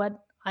navigate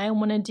what I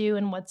want to do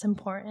and what's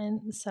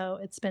important. So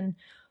it's been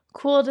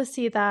cool to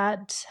see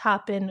that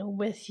happen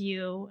with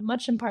you,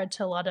 much in part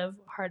to a lot of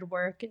hard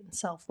work and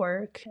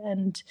self-work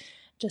and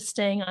just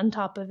staying on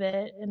top of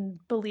it and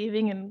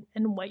believing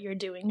in what you're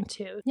doing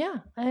too. Yeah,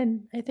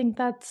 and I think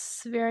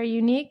that's very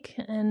unique,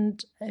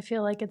 and I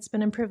feel like it's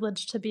been a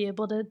privilege to be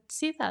able to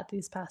see that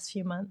these past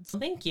few months.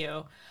 Thank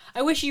you.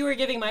 I wish you were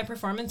giving my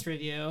performance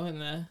review in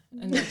the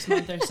next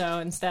month or so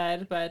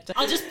instead, but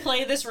I'll just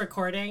play this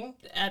recording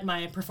at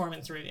my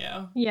perforance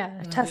review.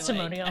 Yeah,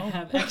 testimonial. Like, I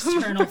have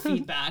external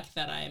feedback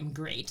that I am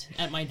great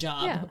at my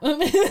job. Yeah.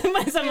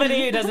 By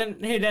somebody who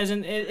isn't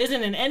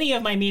in any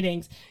of my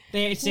meetings.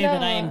 They say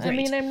that I am great. I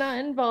mean, I'm not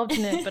involved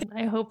in it, but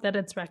I hope that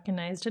it's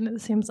recognized, and it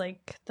seems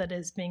like that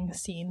is being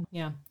seen.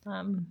 Yeah.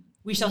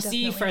 We shall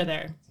see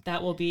further.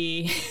 That will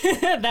be,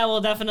 that will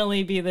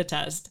definitely be the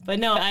test. But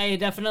no, I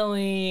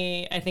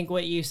think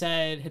what you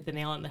said hit the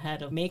nail on the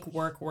head of make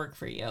work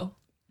for you.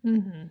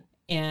 Mm-hmm.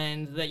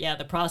 And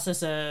the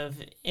process of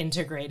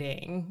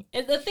integrating,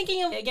 the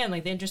thinking of, again,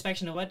 like the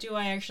introspection of what do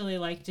I actually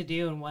like to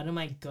do and what am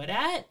I good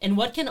at? And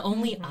what can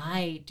only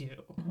I do?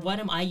 What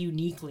am I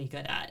uniquely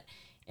good at?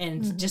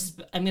 And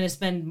just, I'm going to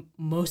spend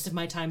most of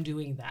my time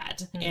doing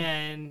that.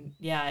 And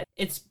yeah,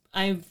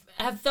 I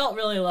have felt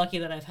really lucky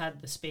that I've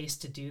had the space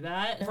to do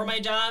that for my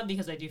job,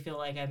 because I do feel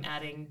like I'm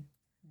adding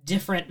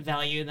different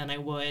value than I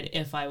would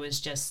if I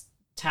was just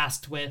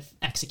tasked with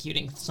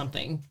executing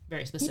something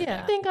very specific.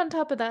 Yeah. I think on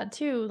top of that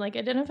too, like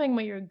identifying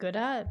what you're good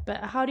at,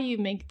 but how do you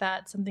make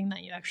that something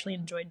that you actually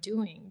enjoy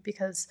doing?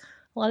 Because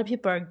a lot of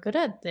people are good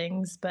at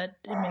things, but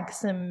it makes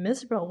them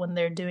miserable when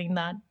they're doing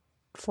that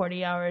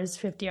 40 hours,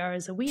 50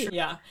 hours a week.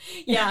 Yeah.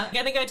 Yeah.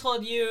 I think I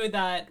told you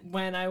that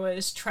when I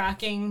was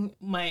tracking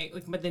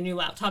the new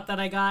laptop that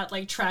I got,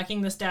 like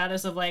tracking the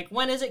status of like,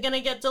 when is it going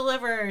to get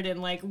delivered?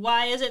 And like,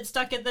 why is it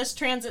stuck at this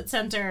transit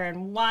center?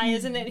 And why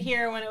isn't it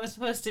here when it was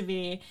supposed to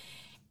be?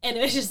 And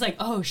it was just like,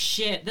 oh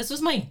shit, this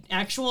was my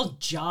actual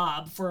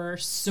job for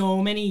so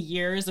many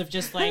years of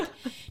just like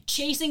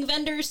chasing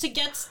vendors to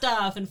get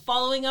stuff and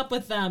following up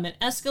with them and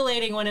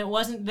escalating when it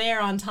wasn't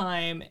there on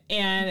time.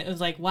 And it was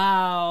like,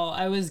 wow,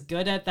 I was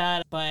good at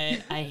that,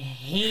 but I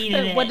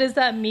hated it. What does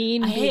that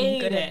mean? I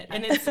hated it.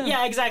 And it's,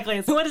 yeah,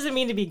 exactly. So what does it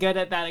mean to be good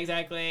at that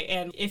exactly?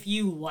 And if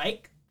you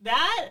like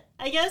that,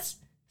 I guess,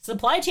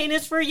 supply chain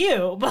is for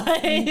you, but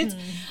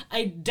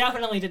I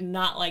definitely did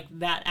not like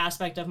that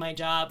aspect of my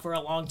job for a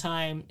long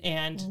time,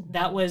 and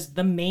that was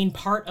the main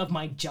part of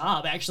my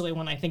job, actually,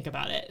 when I think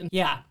about it.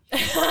 Yeah,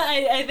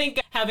 I think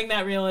having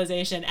that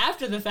realization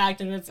after the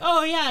fact, and it's,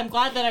 oh yeah, I'm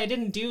glad that I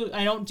don't do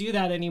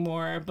that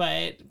anymore,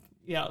 but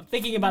you know,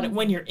 thinking about it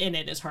when you're in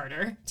it is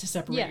harder to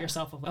separate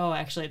yourself of, oh,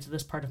 actually, it's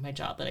this part of my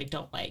job that I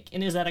don't like.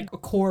 And is that a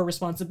core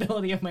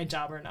responsibility of my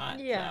job or not?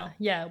 Yeah. So.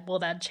 Yeah. Will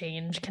that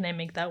change? Can I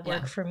make that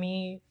work for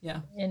me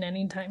in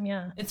any time?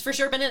 Yeah. It's for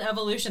sure been an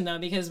evolution, though,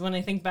 because when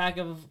I think back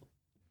of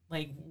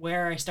like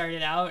where I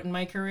started out in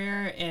my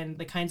career and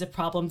the kinds of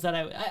problems that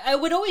I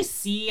would always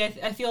see,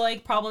 I feel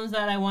like problems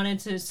that I wanted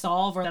to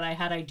solve or that I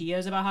had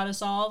ideas about how to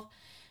solve,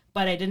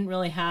 but I didn't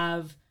really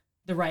have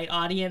the right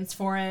audience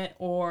for it,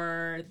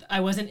 or I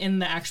wasn't in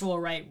the actual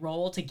right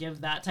role to give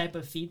that type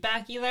of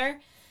feedback either.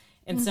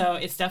 And so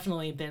it's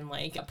definitely been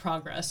like a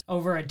progress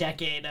over a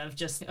decade of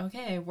just,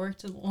 okay, I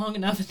worked long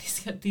enough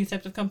at these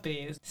types of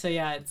companies. So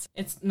yeah,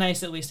 it's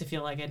nice at least to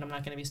feel like I'm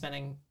not going to be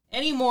spending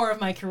any more of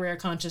my career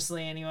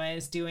consciously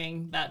anyways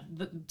doing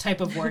the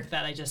type of work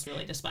that I just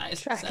really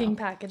despise. Tracking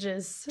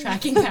packages.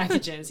 Tracking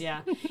packages,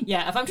 yeah.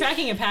 Yeah, if I'm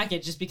tracking a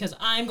package, it's because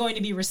I'm going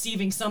to be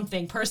receiving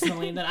something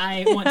personally that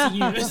I want to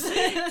use.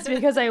 It's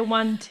because I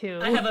want to.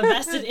 I have a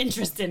vested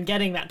interest in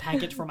getting that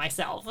package for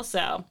myself.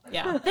 So,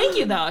 yeah. Thank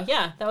you, though.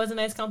 Yeah, that was a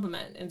nice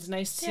compliment. It is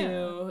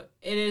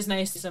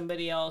nice to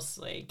somebody else,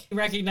 like,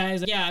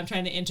 recognize, I'm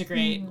trying to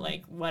integrate,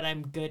 like, what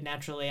I'm good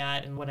naturally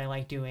at and what I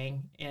like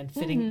doing and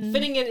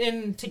fitting it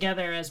in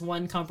together as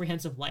one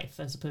comprehensive life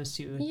as opposed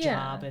to a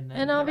job.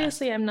 And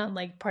obviously I'm not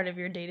like part of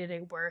your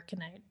day-to-day work,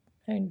 and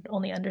I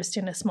only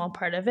understand a small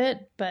part of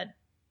it, but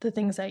the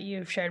things that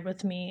you've shared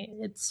with me,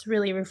 it's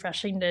really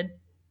refreshing to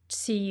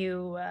see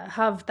you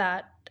have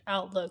that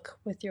outlook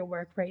with your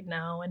work right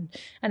now, and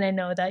I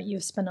know that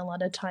you've spent a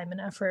lot of time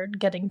and effort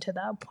getting to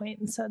that point,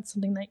 and so it's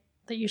something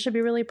that you should be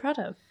really proud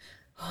of.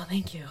 Oh,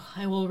 thank you.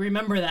 I will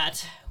remember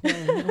that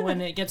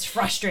when it gets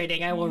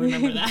frustrating. I will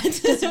remember that.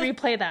 Just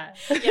replay that.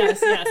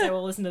 Yes. I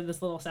will listen to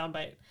this little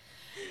soundbite.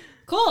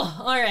 Cool.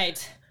 All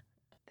right.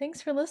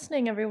 Thanks for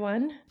listening,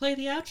 everyone. Play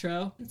the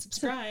outro and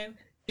subscribe.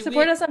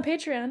 Support us on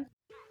Patreon.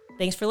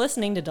 Thanks for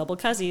listening to Double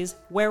Cuzzies,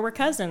 where we're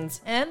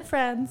cousins. And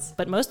friends.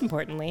 But most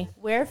importantly,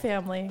 we're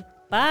family.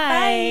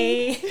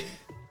 Bye.